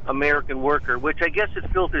American worker, which I guess it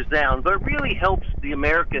filters down, but it really helps the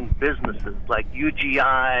American businesses like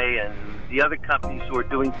UGI and the other companies who are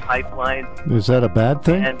doing pipelines. Is that a bad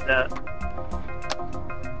thing? And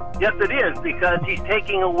yes, it is, because he's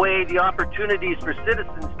taking away the opportunities for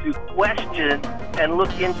citizens to question and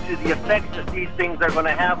look into the effects that these things are going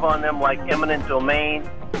to have on them, like eminent domain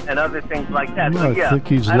and other things like that. No, I think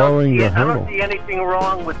he's lowering the hurdle. I don't see anything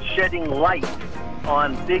wrong with shedding light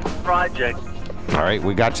on big projects. All right,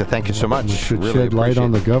 we got you. Thank you so much. We should really shed light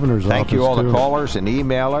on the governor's office. Thank you, all too. the callers and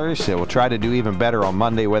emailers. We'll try to do even better on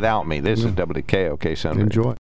Monday without me. This is WKOK Sunday. Enjoy.